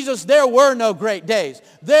 Without Jesus, there were no great days.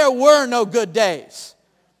 There were no good days.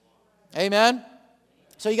 Amen.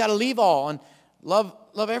 So you got to leave all and love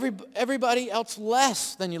everybody else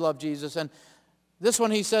less than you love Jesus. And this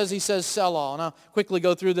one he says sell all. And I'll quickly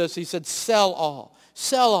go through this. He said sell all.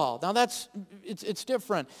 Sell all. Now it's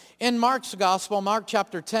different. In Mark's gospel, Mark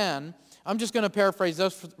chapter 10, I'm just going to paraphrase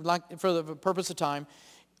this for the purpose of time.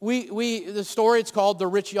 The story, it's called the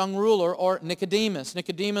rich young ruler, or Nicodemus.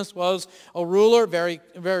 Nicodemus was a ruler, very,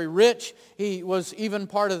 very rich. He was even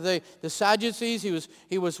part of the Sadducees.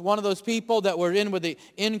 He was one of those people that were in with the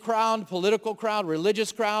in crowd, political crowd,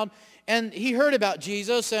 religious crowd. And he heard about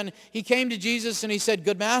Jesus, and he came to Jesus and he said,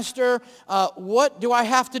 good master, what do I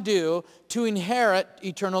have to do to inherit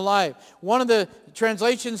eternal life? One of the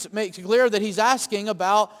translations makes it clear that he's asking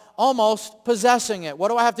about almost possessing it. What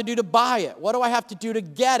do I have to do to buy it? What do I have to do to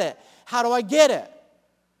get it? How do I get it?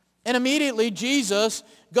 And immediately Jesus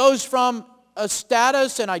goes from a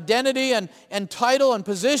status and identity and title and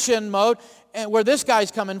position mode, and where this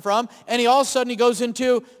guy's coming from, and he all of a sudden he goes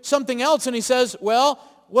into something else, and he says, well,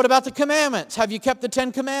 what about the commandments? Have you kept the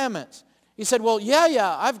 10 commandments? He said, well,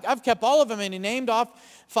 yeah, I've kept all of them. And he named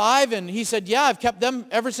off 5, and he said, yeah, I've kept them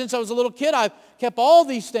ever since I was a little kid. I've kept all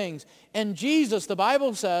these things. And Jesus, the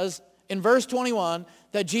Bible says in verse 21,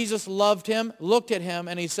 that Jesus loved him, looked at him,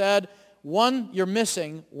 and he said, you're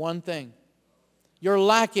missing one thing. You're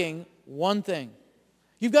lacking one thing.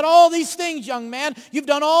 You've got all these things, young man. You've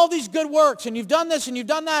done all these good works, and you've done this, and you've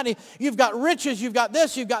done that. And you've got riches, you've got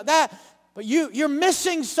this, you've got that. But you're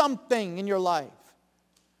missing something in your life.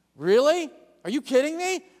 Really? Are you kidding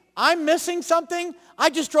me? I'm missing something? I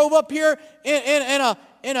just drove up here in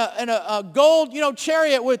a gold,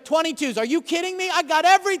 chariot with 22s. Are you kidding me? I got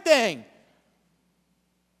everything.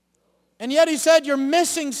 And yet he said, you're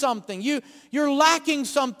missing something. You're lacking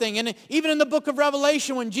something. And even in the book of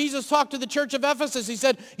Revelation, when Jesus talked to the church of Ephesus, he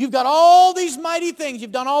said, you've got all these mighty things.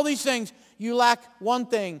 You've done all these things. You lack one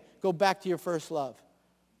thing. Go back to your first love.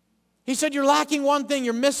 He said, you're lacking one thing,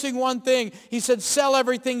 you're missing one thing. He said, sell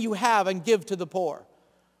everything you have and give to the poor.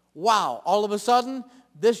 Wow, all of a sudden,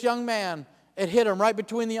 this young man, it hit him right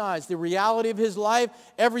between the eyes. The reality of his life,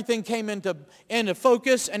 everything came into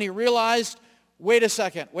focus, and he realized, wait a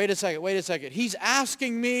second. He's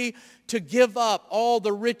asking me to give up all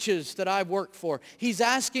the riches that I've worked for. He's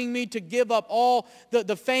asking me to give up all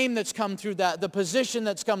the fame that's come through that, the position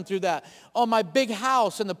that's come through that, all my big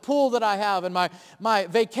house and the pool that I have and my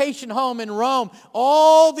vacation home in Rome.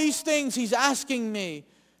 All these things he's asking me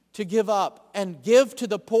to give up and give to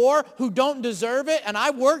the poor who don't deserve it, and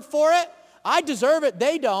I work for it? I deserve it,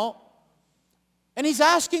 they don't. And he's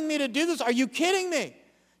asking me to do this. Are you kidding me?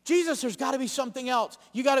 Jesus, there's got to be something else.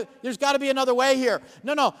 There's got to be another way here.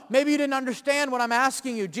 No, maybe you didn't understand what I'm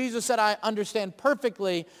asking you. Jesus said, I understand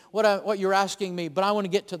perfectly what you're asking me, but I want to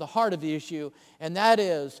get to the heart of the issue, and that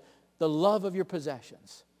is the love of your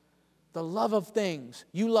possessions. The love of things.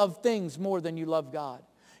 You love things more than you love God.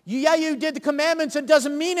 You did the commandments. It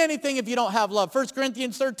doesn't mean anything if you don't have love. 1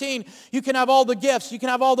 Corinthians 13, you can have all the gifts. You can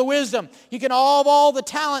have all the wisdom. You can have all the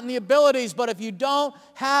talent and the abilities, but if you don't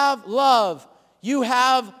have love, you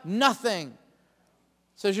have nothing. It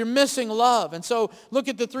says you're missing love. And so look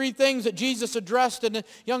at the three things that Jesus addressed in the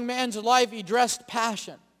young man's life. He addressed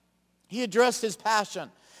passion. He addressed his passion.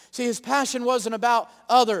 See, his passion wasn't about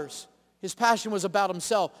others. His passion was about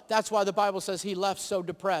himself. That's why the Bible says he left so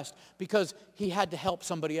depressed, because he had to help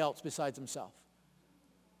somebody else besides himself.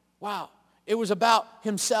 Wow. It was about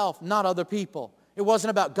himself, not other people. It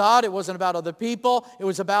wasn't about God. It wasn't about other people. It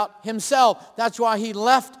was about himself. That's why he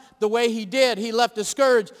left the way he did. He left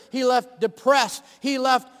discouraged. He left depressed.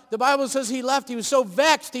 The Bible says he left. He was so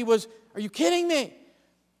vexed. Are you kidding me?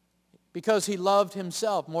 Because he loved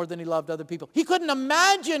himself more than he loved other people. He couldn't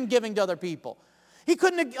imagine giving to other people. He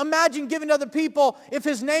couldn't imagine giving to other people if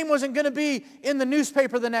his name wasn't going to be in the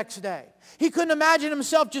newspaper the next day. He couldn't imagine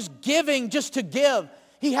himself just giving just to give.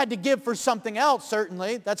 He had to give for something else,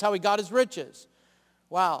 certainly. That's how he got his riches.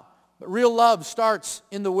 Wow. But real love starts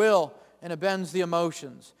in the will and it bends the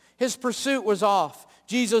emotions. His pursuit was off.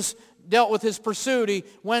 Jesus dealt with his pursuit. He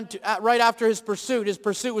went right after his pursuit. His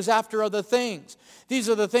pursuit was after other things. These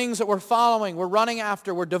are the things that we're following, we're running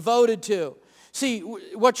after, we're devoted to. See,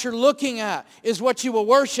 what you're looking at is what you will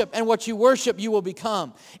worship, and what you worship you will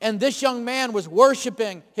become. And this young man was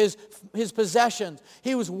worshiping his possessions.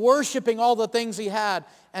 He was worshiping all the things he had,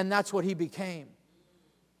 and that's what he became.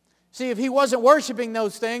 See, if he wasn't worshiping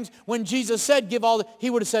those things, when Jesus said give all, he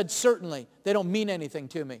would have said, certainly, they don't mean anything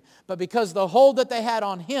to me. But because the hold that they had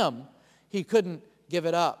on him, he couldn't give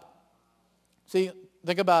it up. See,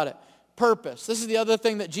 think about it. Purpose. This is the other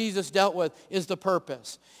thing that Jesus dealt with, is the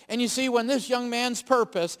purpose. And you see, when this young man's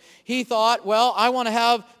purpose, he thought, well, I want to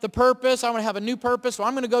have the purpose. I want to have a new purpose. So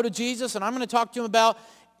I'm going to go to Jesus and I'm going to talk to him about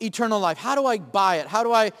eternal life. How do I buy it? How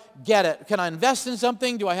do I get it? Can I invest in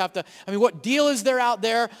something? Do I have to? What deal is there out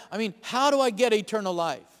there? How do I get eternal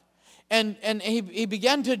life? And he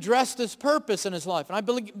began to address this purpose in his life. And I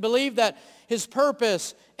believe that his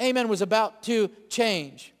purpose, amen, was about to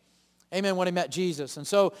change. Amen, when he met Jesus. And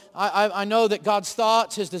so I know that God's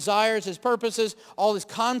thoughts, his desires, his purposes, all his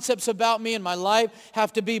concepts about me and my life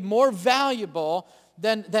have to be more valuable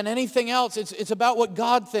than anything else. It's about what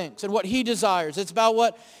God thinks and what he desires. It's about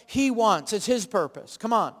what he wants. It's his purpose.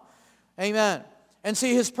 Come on. Amen. And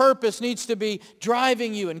see, his purpose needs to be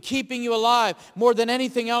driving you and keeping you alive more than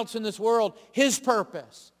anything else in this world. His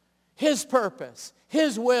purpose. His purpose.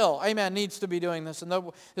 His will, amen, needs to be doing this. And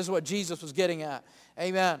this is what Jesus was getting at.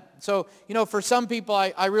 Amen. So, for some people,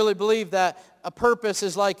 I really believe that a purpose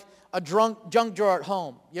is like a junk drawer at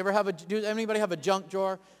home. Does anybody have a junk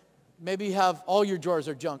drawer? Maybe you have, all your drawers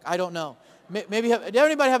are junk. I don't know. Does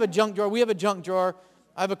anybody have a junk drawer? We have a junk drawer.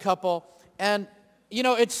 I have a couple. And,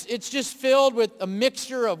 it's just filled with a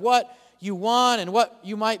mixture of what you want and what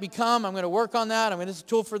you might become. I'm going to work on that. This is a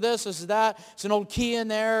tool for this is that. It's an old key in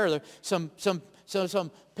there. Or some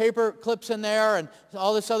paper clips in there and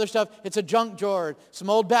all this other stuff. It's a junk drawer, some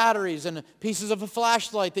old batteries and pieces of a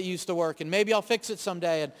flashlight that used to work, and maybe I'll fix it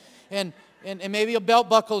someday, and maybe a belt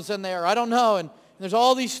buckle's in there. I don't know. And there's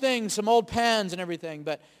all these things, some old pens and everything.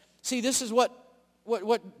 But see, this is what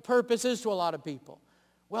purpose is to a lot of people.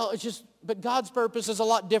 Well, but God's purpose is a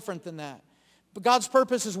lot different than that. But God's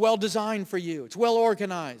purpose is well designed for you. It's well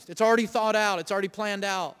organized. It's already thought out. It's already planned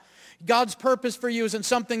out. God's purpose for you isn't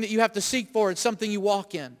something that you have to seek for. It's something you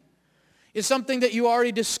walk in. It's something that you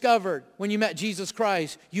already discovered when you met Jesus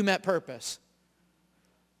Christ. You met purpose.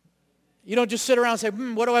 You don't just sit around and say,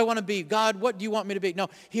 what do I want to be? God, what do you want me to be? No,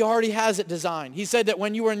 he already has it designed. He said that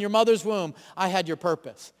when you were in your mother's womb, I had your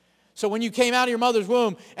purpose. So when you came out of your mother's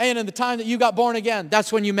womb, and in the time that you got born again,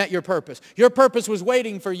 that's when you met your purpose. Your purpose was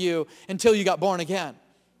waiting for you until you got born again.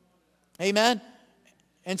 Amen?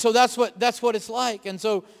 And so that's what it's like. And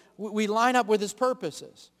so we line up with his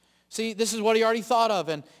purposes. See, this is what he already thought of,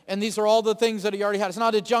 and these are all the things that he already had. It's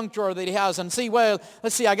not a junk drawer that he has. And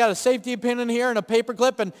let's see, I got a safety pin in here and a paper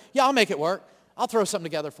clip, and yeah, I'll make it work. I'll throw something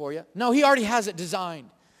together for you. No, he already has it designed.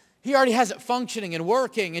 He already has it functioning and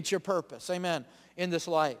working. It's your purpose, amen, in this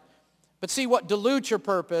light. But see, what dilutes your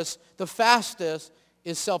purpose the fastest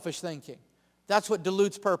is selfish thinking. That's what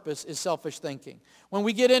dilutes purpose, is selfish thinking. When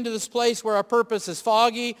we get into this place where our purpose is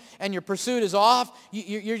foggy and your pursuit is off,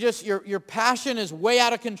 your passion is way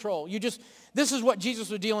out of control. This is what Jesus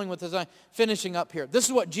was dealing with as I'm finishing up here. This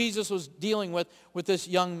is what Jesus was dealing with this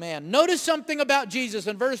young man. Notice something about Jesus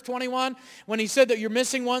in verse 21 when he said that you're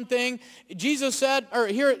missing one thing. Jesus said, or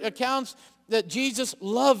here it accounts that Jesus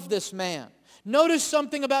loved this man. Notice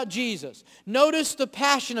something about Jesus. Notice the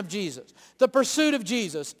passion of Jesus. The pursuit of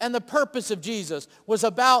Jesus and the purpose of Jesus was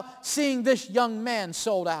about seeing this young man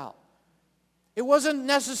sold out. It wasn't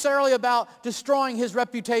necessarily about destroying his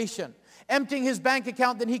reputation, emptying his bank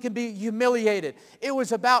account that he could be humiliated. It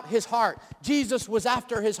was about his heart. Jesus was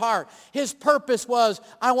after his heart. His purpose was,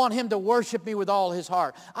 I want him to worship me with all his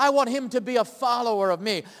heart. I want him to be a follower of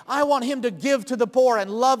me. I want him to give to the poor and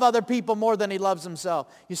love other people more than he loves himself.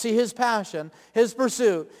 You see, his passion, his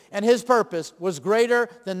pursuit, and his purpose was greater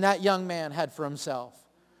than that young man had for himself.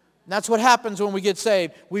 And that's what happens when we get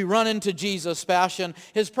saved. We run into Jesus' passion,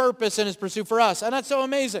 his purpose, and his pursuit for us. And that's so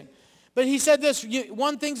amazing. But he said this,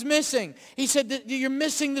 one thing's missing. He said that you're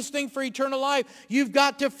missing this thing for eternal life. You've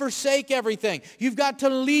got to forsake everything. You've got to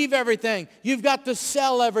leave everything. You've got to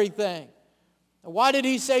sell everything. Why did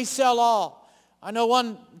he say sell all? I know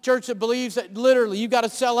one church that believes that literally you've got to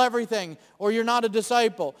sell everything or you're not a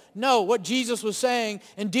disciple. No, what Jesus was saying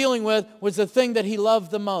and dealing with was the thing that he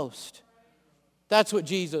loved the most. That's what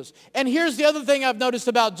Jesus. And here's the other thing I've noticed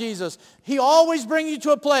about Jesus. He always brings you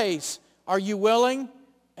to a place. Are you willing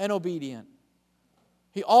and obedient?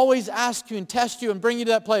 He always asks you and tests you and bring you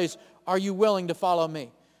to that place. Are you willing to follow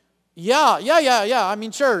me? Yeah. I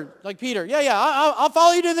mean, sure, like Peter. I'll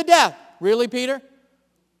follow you to the death. Really, Peter?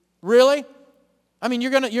 Really? I mean,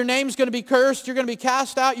 your name's going to be cursed. You're going to be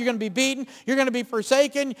cast out. You're going to be beaten. You're going to be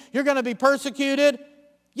forsaken. You're going to be persecuted.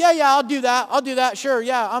 Yeah, I'll do that. Sure,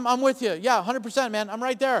 yeah, I'm with you. Yeah, 100%, man. I'm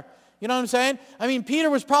right there. You know what I'm saying? I mean, Peter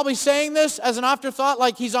was probably saying this as an afterthought,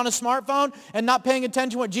 like he's on a smartphone and not paying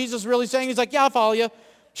attention to what Jesus is really saying. He's like, yeah, I'll follow you.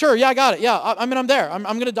 Sure, yeah, I got it. Yeah, I'm there. I'm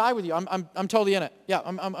going to die with you. I'm totally in it. Yeah,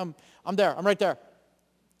 I'm there. I'm right there.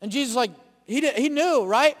 And Jesus, like, he knew,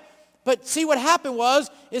 right? But see, what happened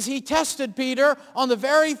is he tested Peter on the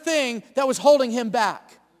very thing that was holding him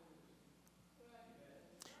back.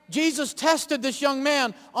 Jesus tested this young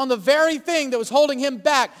man on the very thing that was holding him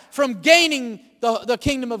back from gaining the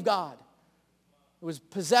kingdom of God. It was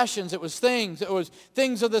possessions, it was things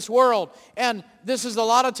of this world. And this is a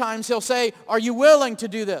lot of times he'll say, are you willing to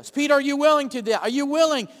do this? Peter, are you willing to do that? Are you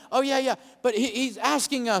willing? Oh, yeah. But he's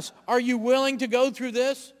asking us, are you willing to go through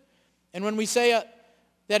this? And when we say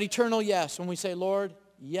that eternal yes, when we say, Lord,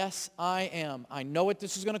 yes, I am. I know what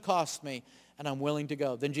this is going to cost me, and I'm willing to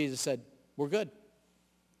go. Then Jesus said, we're good.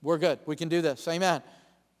 We're good. We can do this. Amen.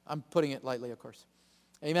 I'm putting it lightly, of course.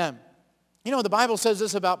 Amen. You know, the Bible says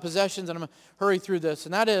this about possessions, and I'm going to hurry through this,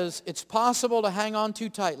 and that is, it's possible to hang on too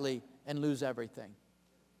tightly and lose everything.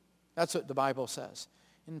 That's what the Bible says.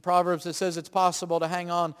 In Proverbs, it says it's possible to hang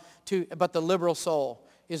on to, but the liberal soul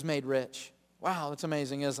is made rich. Wow, that's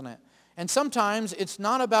amazing, isn't it? And sometimes it's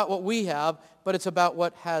not about what we have, but it's about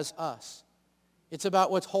what has us. It's about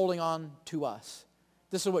what's holding on to us.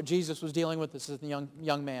 This is what Jesus was dealing with. This is the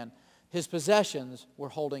young man. His possessions were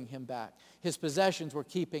holding him back. His possessions were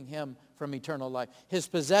keeping him from eternal life. His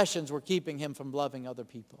possessions were keeping him from loving other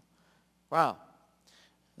people. Wow.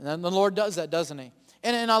 And then the Lord does that, doesn't he?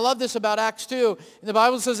 And I love this about Acts 2. The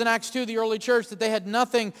Bible says in Acts 2, the early church, that they had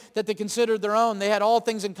nothing that they considered their own. They had all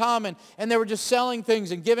things in common. And they were just selling things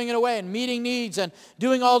and giving it away and meeting needs and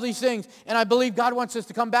doing all these things. And I believe God wants us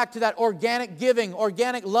to come back to that organic giving,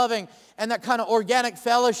 organic loving, and that kind of organic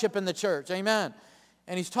fellowship in the church. Amen.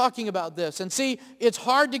 And he's talking about this. And see, it's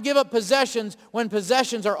hard to give up possessions when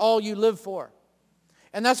possessions are all you live for.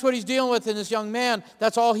 And that's what he's dealing with in this young man.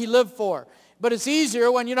 That's all he lived for. But it's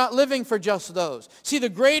easier when you're not living for just those. See, the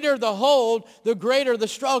greater the hold, the greater the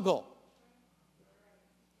struggle.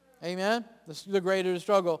 Amen? The greater the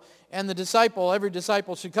struggle. And the disciple, every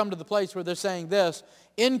disciple should come to the place where they're saying this,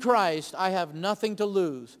 in Christ I have nothing to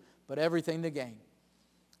lose, but everything to gain.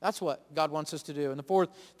 That's what God wants us to do. And the fourth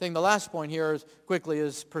thing, the last point here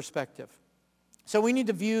is perspective. So we need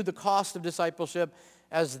to view the cost of discipleship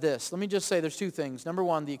as this. Let me just say there's two things. Number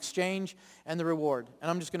one, the exchange and the reward.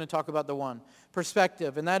 And I'm just going to talk about the one.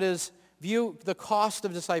 Perspective, and that is view the cost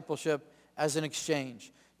of discipleship as an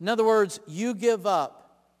exchange. In other words, you give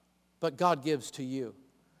up, but God gives to you.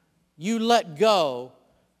 You let go,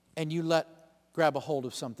 and you grab a hold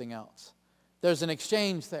of something else. There's an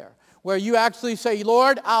exchange there where you actually say,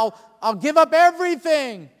 Lord, I'll give up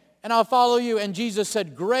everything, and I'll follow you. And Jesus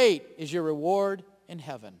said, great is your reward in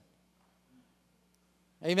heaven.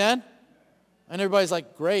 Amen? And everybody's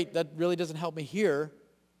like, great, that really doesn't help me here.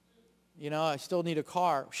 I still need a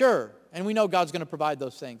car. Sure. And we know God's going to provide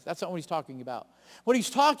those things. That's not what he's talking about. What he's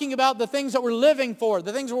talking about, the things that we're living for,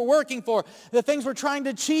 the things we're working for, the things we're trying to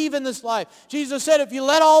achieve in this life. Jesus said, if you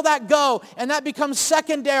let all that go and that becomes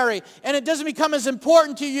secondary and it doesn't become as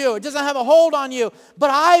important to you, it doesn't have a hold on you, but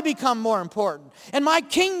I become more important and my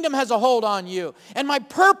kingdom has a hold on you and my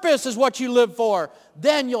purpose is what you live for,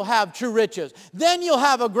 then you'll have true riches. Then you'll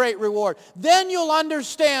have a great reward. Then you'll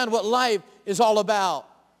understand what life is all about.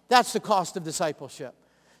 That's the cost of discipleship.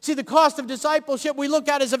 See, the cost of discipleship we look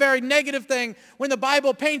at as a very negative thing when the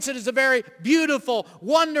Bible paints it as a very beautiful,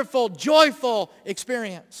 wonderful, joyful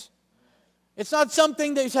experience. It's not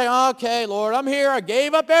something that you say, okay, Lord, I'm here. I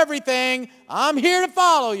gave up everything. I'm here to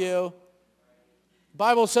follow you. The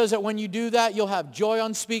Bible says that when you do that, you'll have joy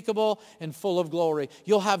unspeakable and full of glory.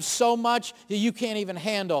 You'll have so much that you can't even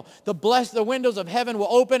handle. The windows of heaven will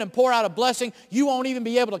open and pour out a blessing. You won't even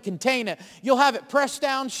be able to contain it. You'll have it pressed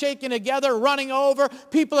down, shaken together, running over.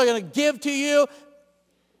 People are going to give to you.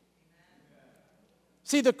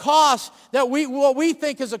 See, the cost that what we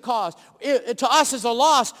think is a cost, to us is a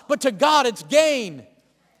loss, but to God it's gain.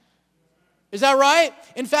 Is that right?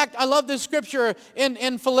 In fact, I love this scripture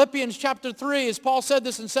in Philippians chapter 3. As Paul said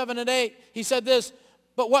this in 7 and 8, he said this,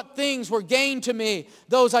 but what things were gain to me,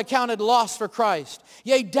 those I counted loss for Christ.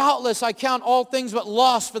 Yea, doubtless I count all things but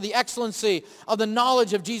loss for the excellency of the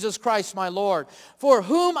knowledge of Jesus Christ my Lord, for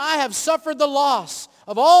whom I have suffered the loss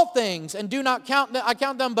of all things, and do not count them, I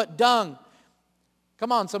count them but dung.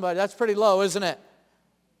 Come on, somebody, that's pretty low, isn't it?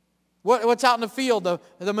 What's out in the field,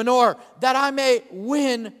 the manure, that I may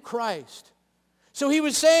win Christ. So he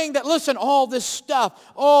was saying that, listen, all this stuff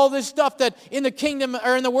that in the kingdom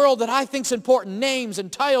or in the world that I think is important, names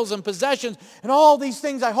and titles and possessions and all these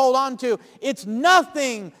things I hold on to, it's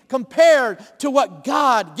nothing compared to what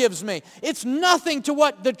God gives me. It's nothing to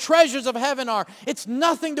what the treasures of heaven are. It's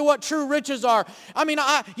nothing to what true riches are. I mean,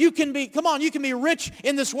 you can be rich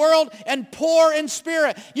in this world and poor in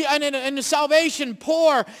spirit. And in salvation,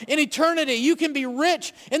 poor in eternity. You can be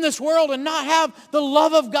rich in this world and not have the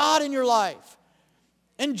love of God in your life.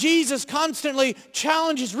 And Jesus constantly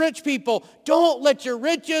challenges rich people. Don't let your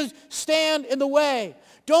riches stand in the way.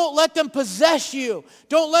 Don't let them possess you.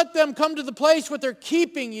 Don't let them come to the place where they're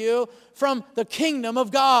keeping you from the kingdom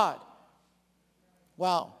of God.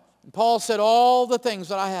 Wow. And Paul said, all the things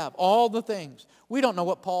that I have, all the things. We don't know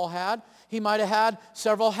what Paul had. He might have had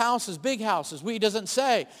several houses, big houses. He doesn't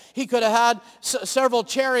say. He could have had several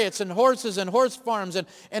chariots and horses and horse farms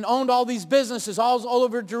and owned all these businesses all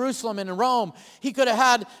over Jerusalem and in Rome. He could have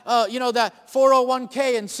had, that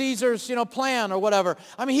 401k and Caesar's, plan or whatever.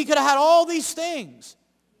 I mean, he could have had all these things.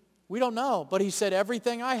 We don't know. But he said,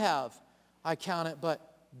 everything I have, I count it but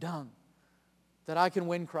dung. That I can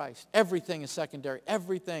win Christ. Everything is secondary.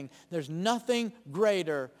 Everything. There's nothing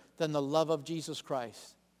greater than the love of Jesus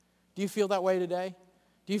Christ. Do you feel that way today?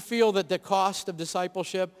 Do you feel that the cost of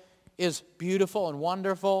discipleship is beautiful and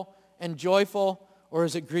wonderful and joyful, or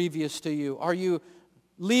is it grievous to you? Are you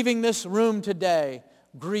leaving this room today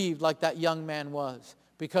grieved like that young man was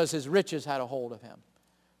because his riches had a hold of him?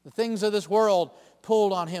 The things of this world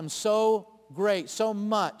pulled on him so great, so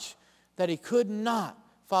much, that he could not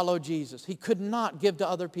follow Jesus. He could not give to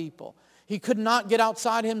other people. He could not get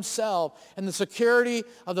outside himself and the security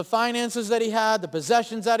of the finances that he had, the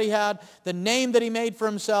possessions that he had, the name that he made for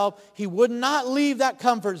himself. He would not leave that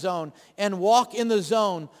comfort zone and walk in the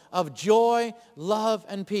zone of joy, love,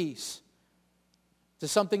 and peace.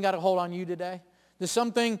 Does something got a hold on you today? Is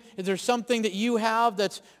there something that you have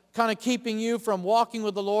that's kind of keeping you from walking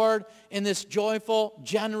with the Lord in this joyful,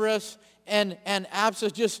 generous, and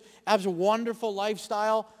absolute wonderful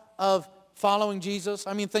lifestyle of following Jesus?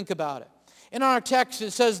 I mean, think about it. In our text,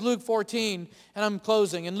 it says Luke 14, and I'm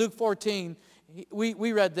closing. In Luke 14,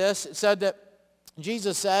 we read this. It said that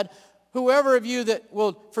Jesus said, whoever of you that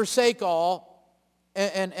will forsake all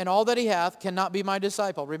and all that he hath cannot be my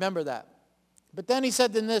disciple. Remember that. But then he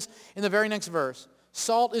said in the very next verse,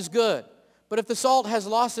 salt is good, but if the salt has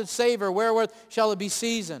lost its savor, wherewith shall it be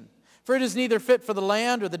seasoned? For it is neither fit for the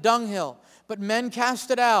land or the dunghill, but men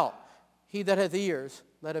cast it out. He that hath ears,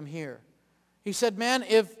 let him hear. He said, man,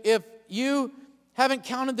 if you haven't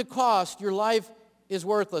counted the cost, your life is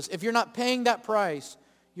worthless. If you're not paying that price,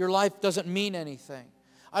 your life doesn't mean anything.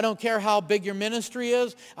 I don't care how big your ministry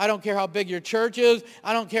is. I don't care how big your church is.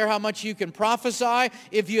 I don't care how much you can prophesy.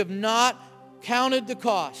 If you have not counted the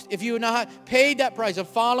cost, if you have not paid that price of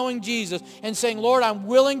following Jesus and saying, Lord, I'm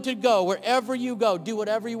willing to go wherever you go, do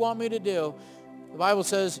whatever you want me to do, the Bible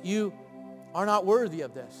says you are not worthy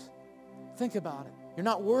of this. Think about it. You're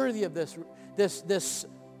not worthy of this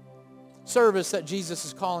service that Jesus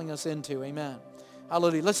is calling us into. Amen.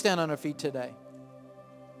 Hallelujah. Let's stand on our feet today.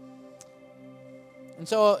 And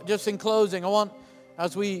so just in closing, I want,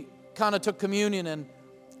 as we kind of took communion and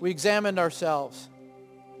we examined ourselves,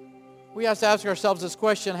 we have to ask ourselves this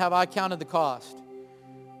question: have I counted the cost?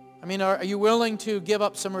 I mean, are you willing to give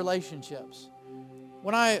up some relationships?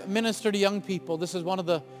 When I minister to young people, this is one of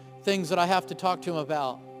the things that I have to talk to them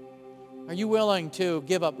about. Are you willing to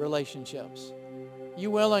give up relationships? Are you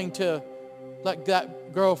willing to let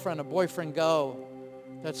that girlfriend or boyfriend go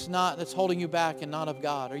that's holding you back and not of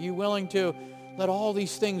God? Are you willing to let all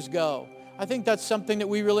these things go? I think that's something that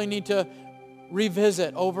we really need to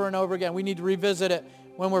revisit over and over again. We need to revisit it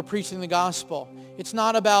when we're preaching the gospel. It's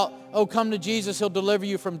not about, oh, come to Jesus, he'll deliver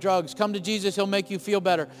you from drugs. Come to Jesus, he'll make you feel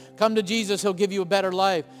better. Come to Jesus, he'll give you a better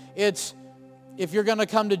life. It's, if you're going to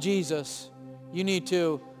come to Jesus, you need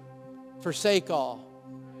to forsake all,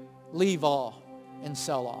 leave all, and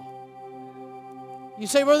sell all. You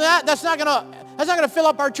say, well, that's not going to fill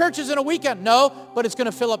up our churches in a weekend. No, but it's going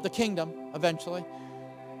to fill up the kingdom eventually.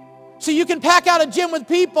 So you can pack out a gym with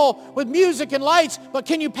people, with music and lights, but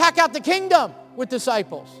can you pack out the kingdom with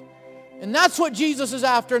disciples? And that's what Jesus is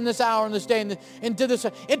after in this hour, in this day, into this.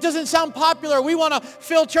 It doesn't sound popular. We want to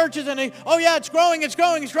fill churches and, oh yeah, it's growing.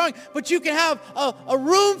 But you can have a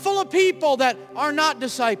room full of people that are not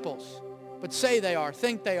disciples, but say they are,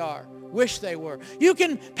 think they are, wish they were. You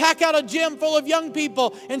can pack out a gym full of young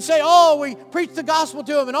people and say, oh, we preached the gospel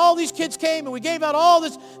to them, and all these kids came, and we gave out all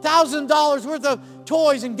this $1,000 worth of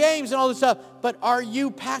toys and games and all this stuff. But are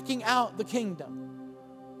you packing out the kingdom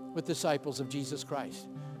with disciples of Jesus Christ?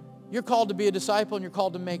 You're called to be a disciple, and you're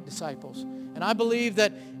called to make disciples. And I believe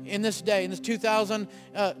that in this day, in this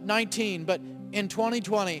 2019, but in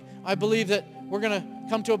 2020, I believe that we're going to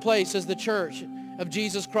come to a place as the church of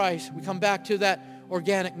Jesus Christ. We come back to that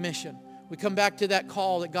organic mission. We come back to that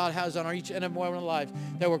call that God has on each and every one of our lives,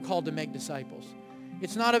 that we're called to make disciples.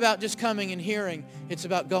 It's not about just coming and hearing. It's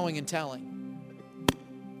about going and telling.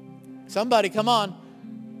 Somebody, come on,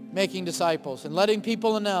 making disciples and letting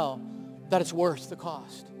people know that it's worth the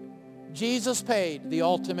cost. Jesus paid the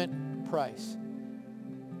ultimate price.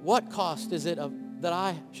 What cost is it that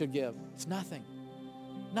I should give? It's nothing.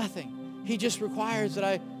 Nothing. He just requires that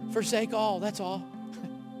I forsake all. That's all.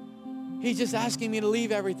 He's just asking me to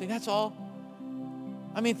leave everything. That's all.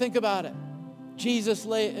 I mean, think about it. Jesus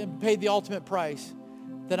paid the ultimate price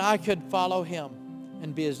that I could follow him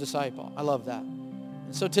and be his disciple. I love that.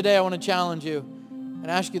 And so today I want to challenge you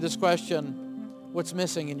and ask you this question: what's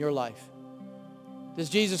missing in your life? Does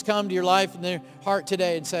Jesus come to your life and their heart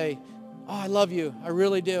today and say, oh, I love you, I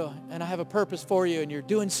really do, and I have a purpose for you, and you're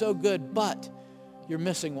doing so good, but you're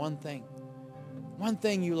missing one thing. One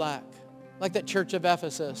thing you lack. Like that church of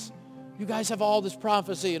Ephesus. You guys have all this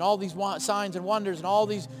prophecy and all these signs and wonders and all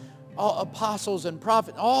these apostles and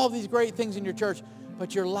prophets, all these great things in your church,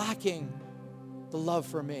 but you're lacking the love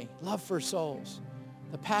for me, love for souls.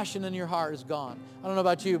 The passion in your heart is gone. I don't know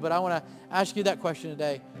about you, but I want to ask you that question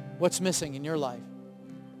today. What's missing in your life?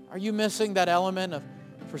 Are you missing that element of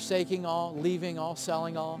forsaking all, leaving all,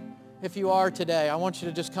 selling all? If you are today, I want you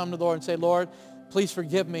to just come to the Lord and say, Lord, please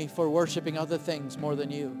forgive me for worshiping other things more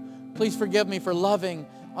than you. Please forgive me for loving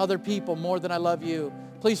other people more than I love you.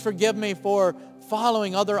 Please forgive me for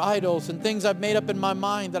following other idols and things I've made up in my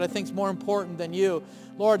mind that I think is more important than you.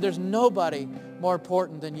 Lord, there's nobody more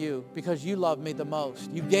important than you because you love me the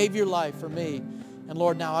most. You gave your life for me. And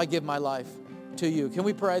Lord, now I give my life to you. Can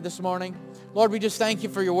we pray this morning? Lord, we just thank you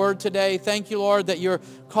for your word today. Thank you, Lord, that you're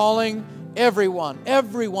calling everyone.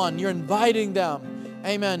 You're inviting them,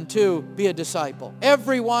 amen, to be a disciple.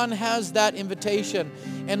 Everyone has that invitation.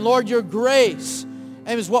 And Lord, your grace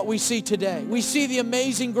is what we see today. We see the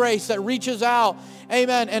amazing grace that reaches out,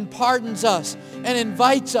 amen, and pardons us and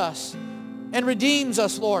invites us and redeems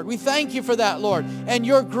us, Lord. We thank you for that, Lord. And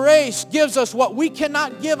your grace gives us what we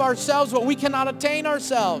cannot give ourselves, what we cannot attain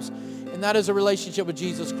ourselves. And that is a relationship with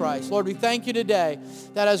Jesus Christ. Lord, we thank you today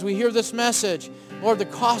that as we hear this message, Lord, the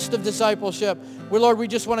cost of discipleship, Lord, we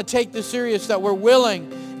just want to take this serious, that we're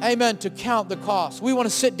willing, amen, to count the cost. We want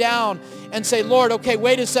to sit down and say, Lord, okay,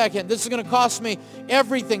 wait a second. This is going to cost me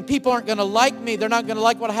everything. People aren't going to like me. They're not going to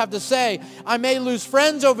like what I have to say. I may lose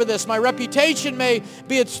friends over this. My reputation may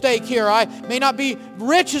be at stake here. I may not be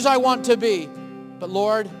rich as I want to be. But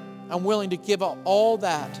Lord, I'm willing to give up all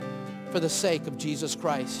that for the sake of Jesus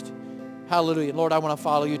Christ. Hallelujah. Lord, I want to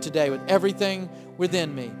follow you today with everything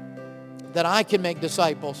within me, that I can make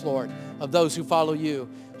disciples, Lord, of those who follow you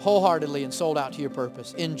wholeheartedly and sold out to your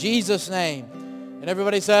purpose. In Jesus' name. And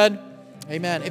everybody said, amen.